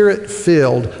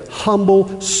 Spirit-filled,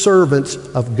 humble servants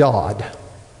of God.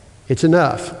 It's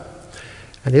enough.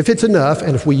 And if it's enough,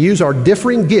 and if we use our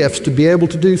differing gifts to be able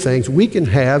to do things, we can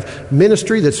have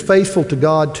ministry that's faithful to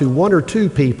God to 1 or 2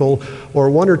 people, or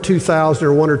 1 or 2,000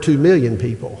 or 1 or 2 million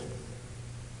people.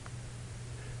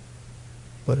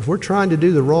 But if we're trying to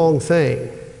do the wrong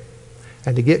thing,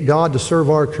 and to get God to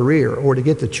serve our career, or to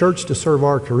get the church to serve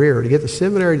our career, or to get the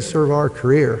seminary to serve our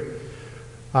career,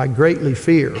 I greatly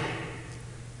fear,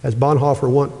 as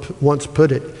Bonhoeffer once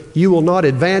put it, you will not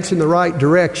advance in the right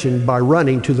direction by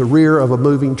running to the rear of a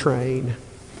moving train.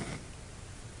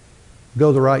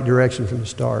 Go the right direction from the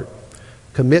start.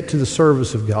 Commit to the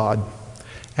service of God,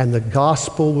 and the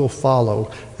gospel will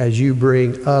follow as you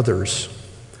bring others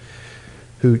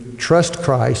who trust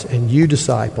Christ and you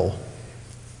disciple,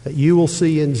 that you will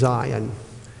see in Zion,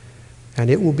 and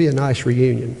it will be a nice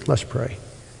reunion. Let's pray.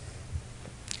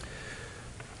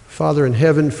 Father in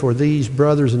heaven, for these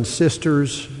brothers and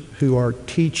sisters who are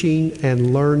teaching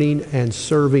and learning and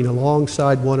serving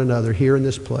alongside one another here in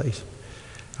this place,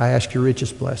 I ask your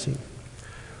richest blessing.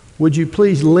 Would you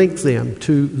please link them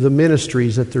to the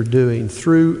ministries that they're doing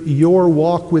through your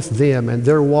walk with them and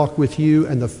their walk with you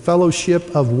and the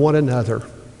fellowship of one another?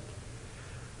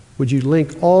 Would you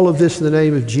link all of this in the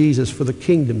name of Jesus for the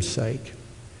kingdom's sake?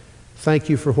 Thank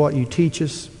you for what you teach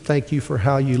us. Thank you for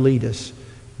how you lead us.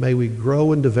 May we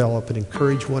grow and develop and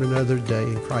encourage one another today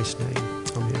in Christ's name.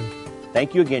 Amen.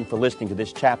 Thank you again for listening to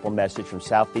this chapel message from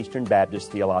Southeastern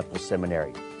Baptist Theological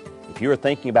Seminary. If you are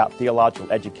thinking about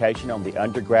theological education on the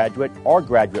undergraduate or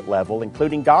graduate level,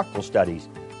 including doctoral studies,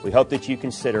 we hope that you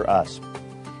consider us.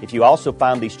 If you also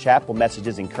find these chapel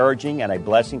messages encouraging and a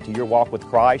blessing to your walk with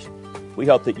Christ, we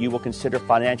hope that you will consider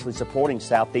financially supporting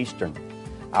Southeastern.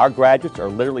 Our graduates are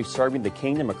literally serving the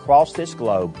kingdom across this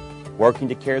globe, working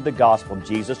to carry the gospel of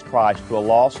Jesus Christ to a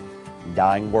lost and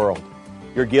dying world.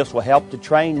 Your gifts will help to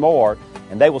train more,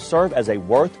 and they will serve as a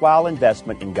worthwhile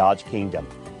investment in God's kingdom.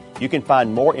 You can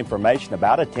find more information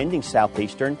about attending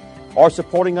Southeastern or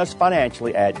supporting us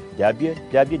financially at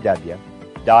www.sebts.edu.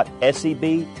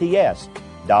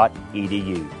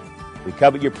 We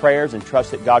covet your prayers and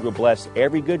trust that God will bless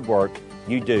every good work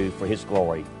you do for His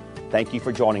glory. Thank you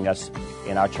for joining us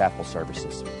in our chapel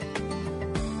services.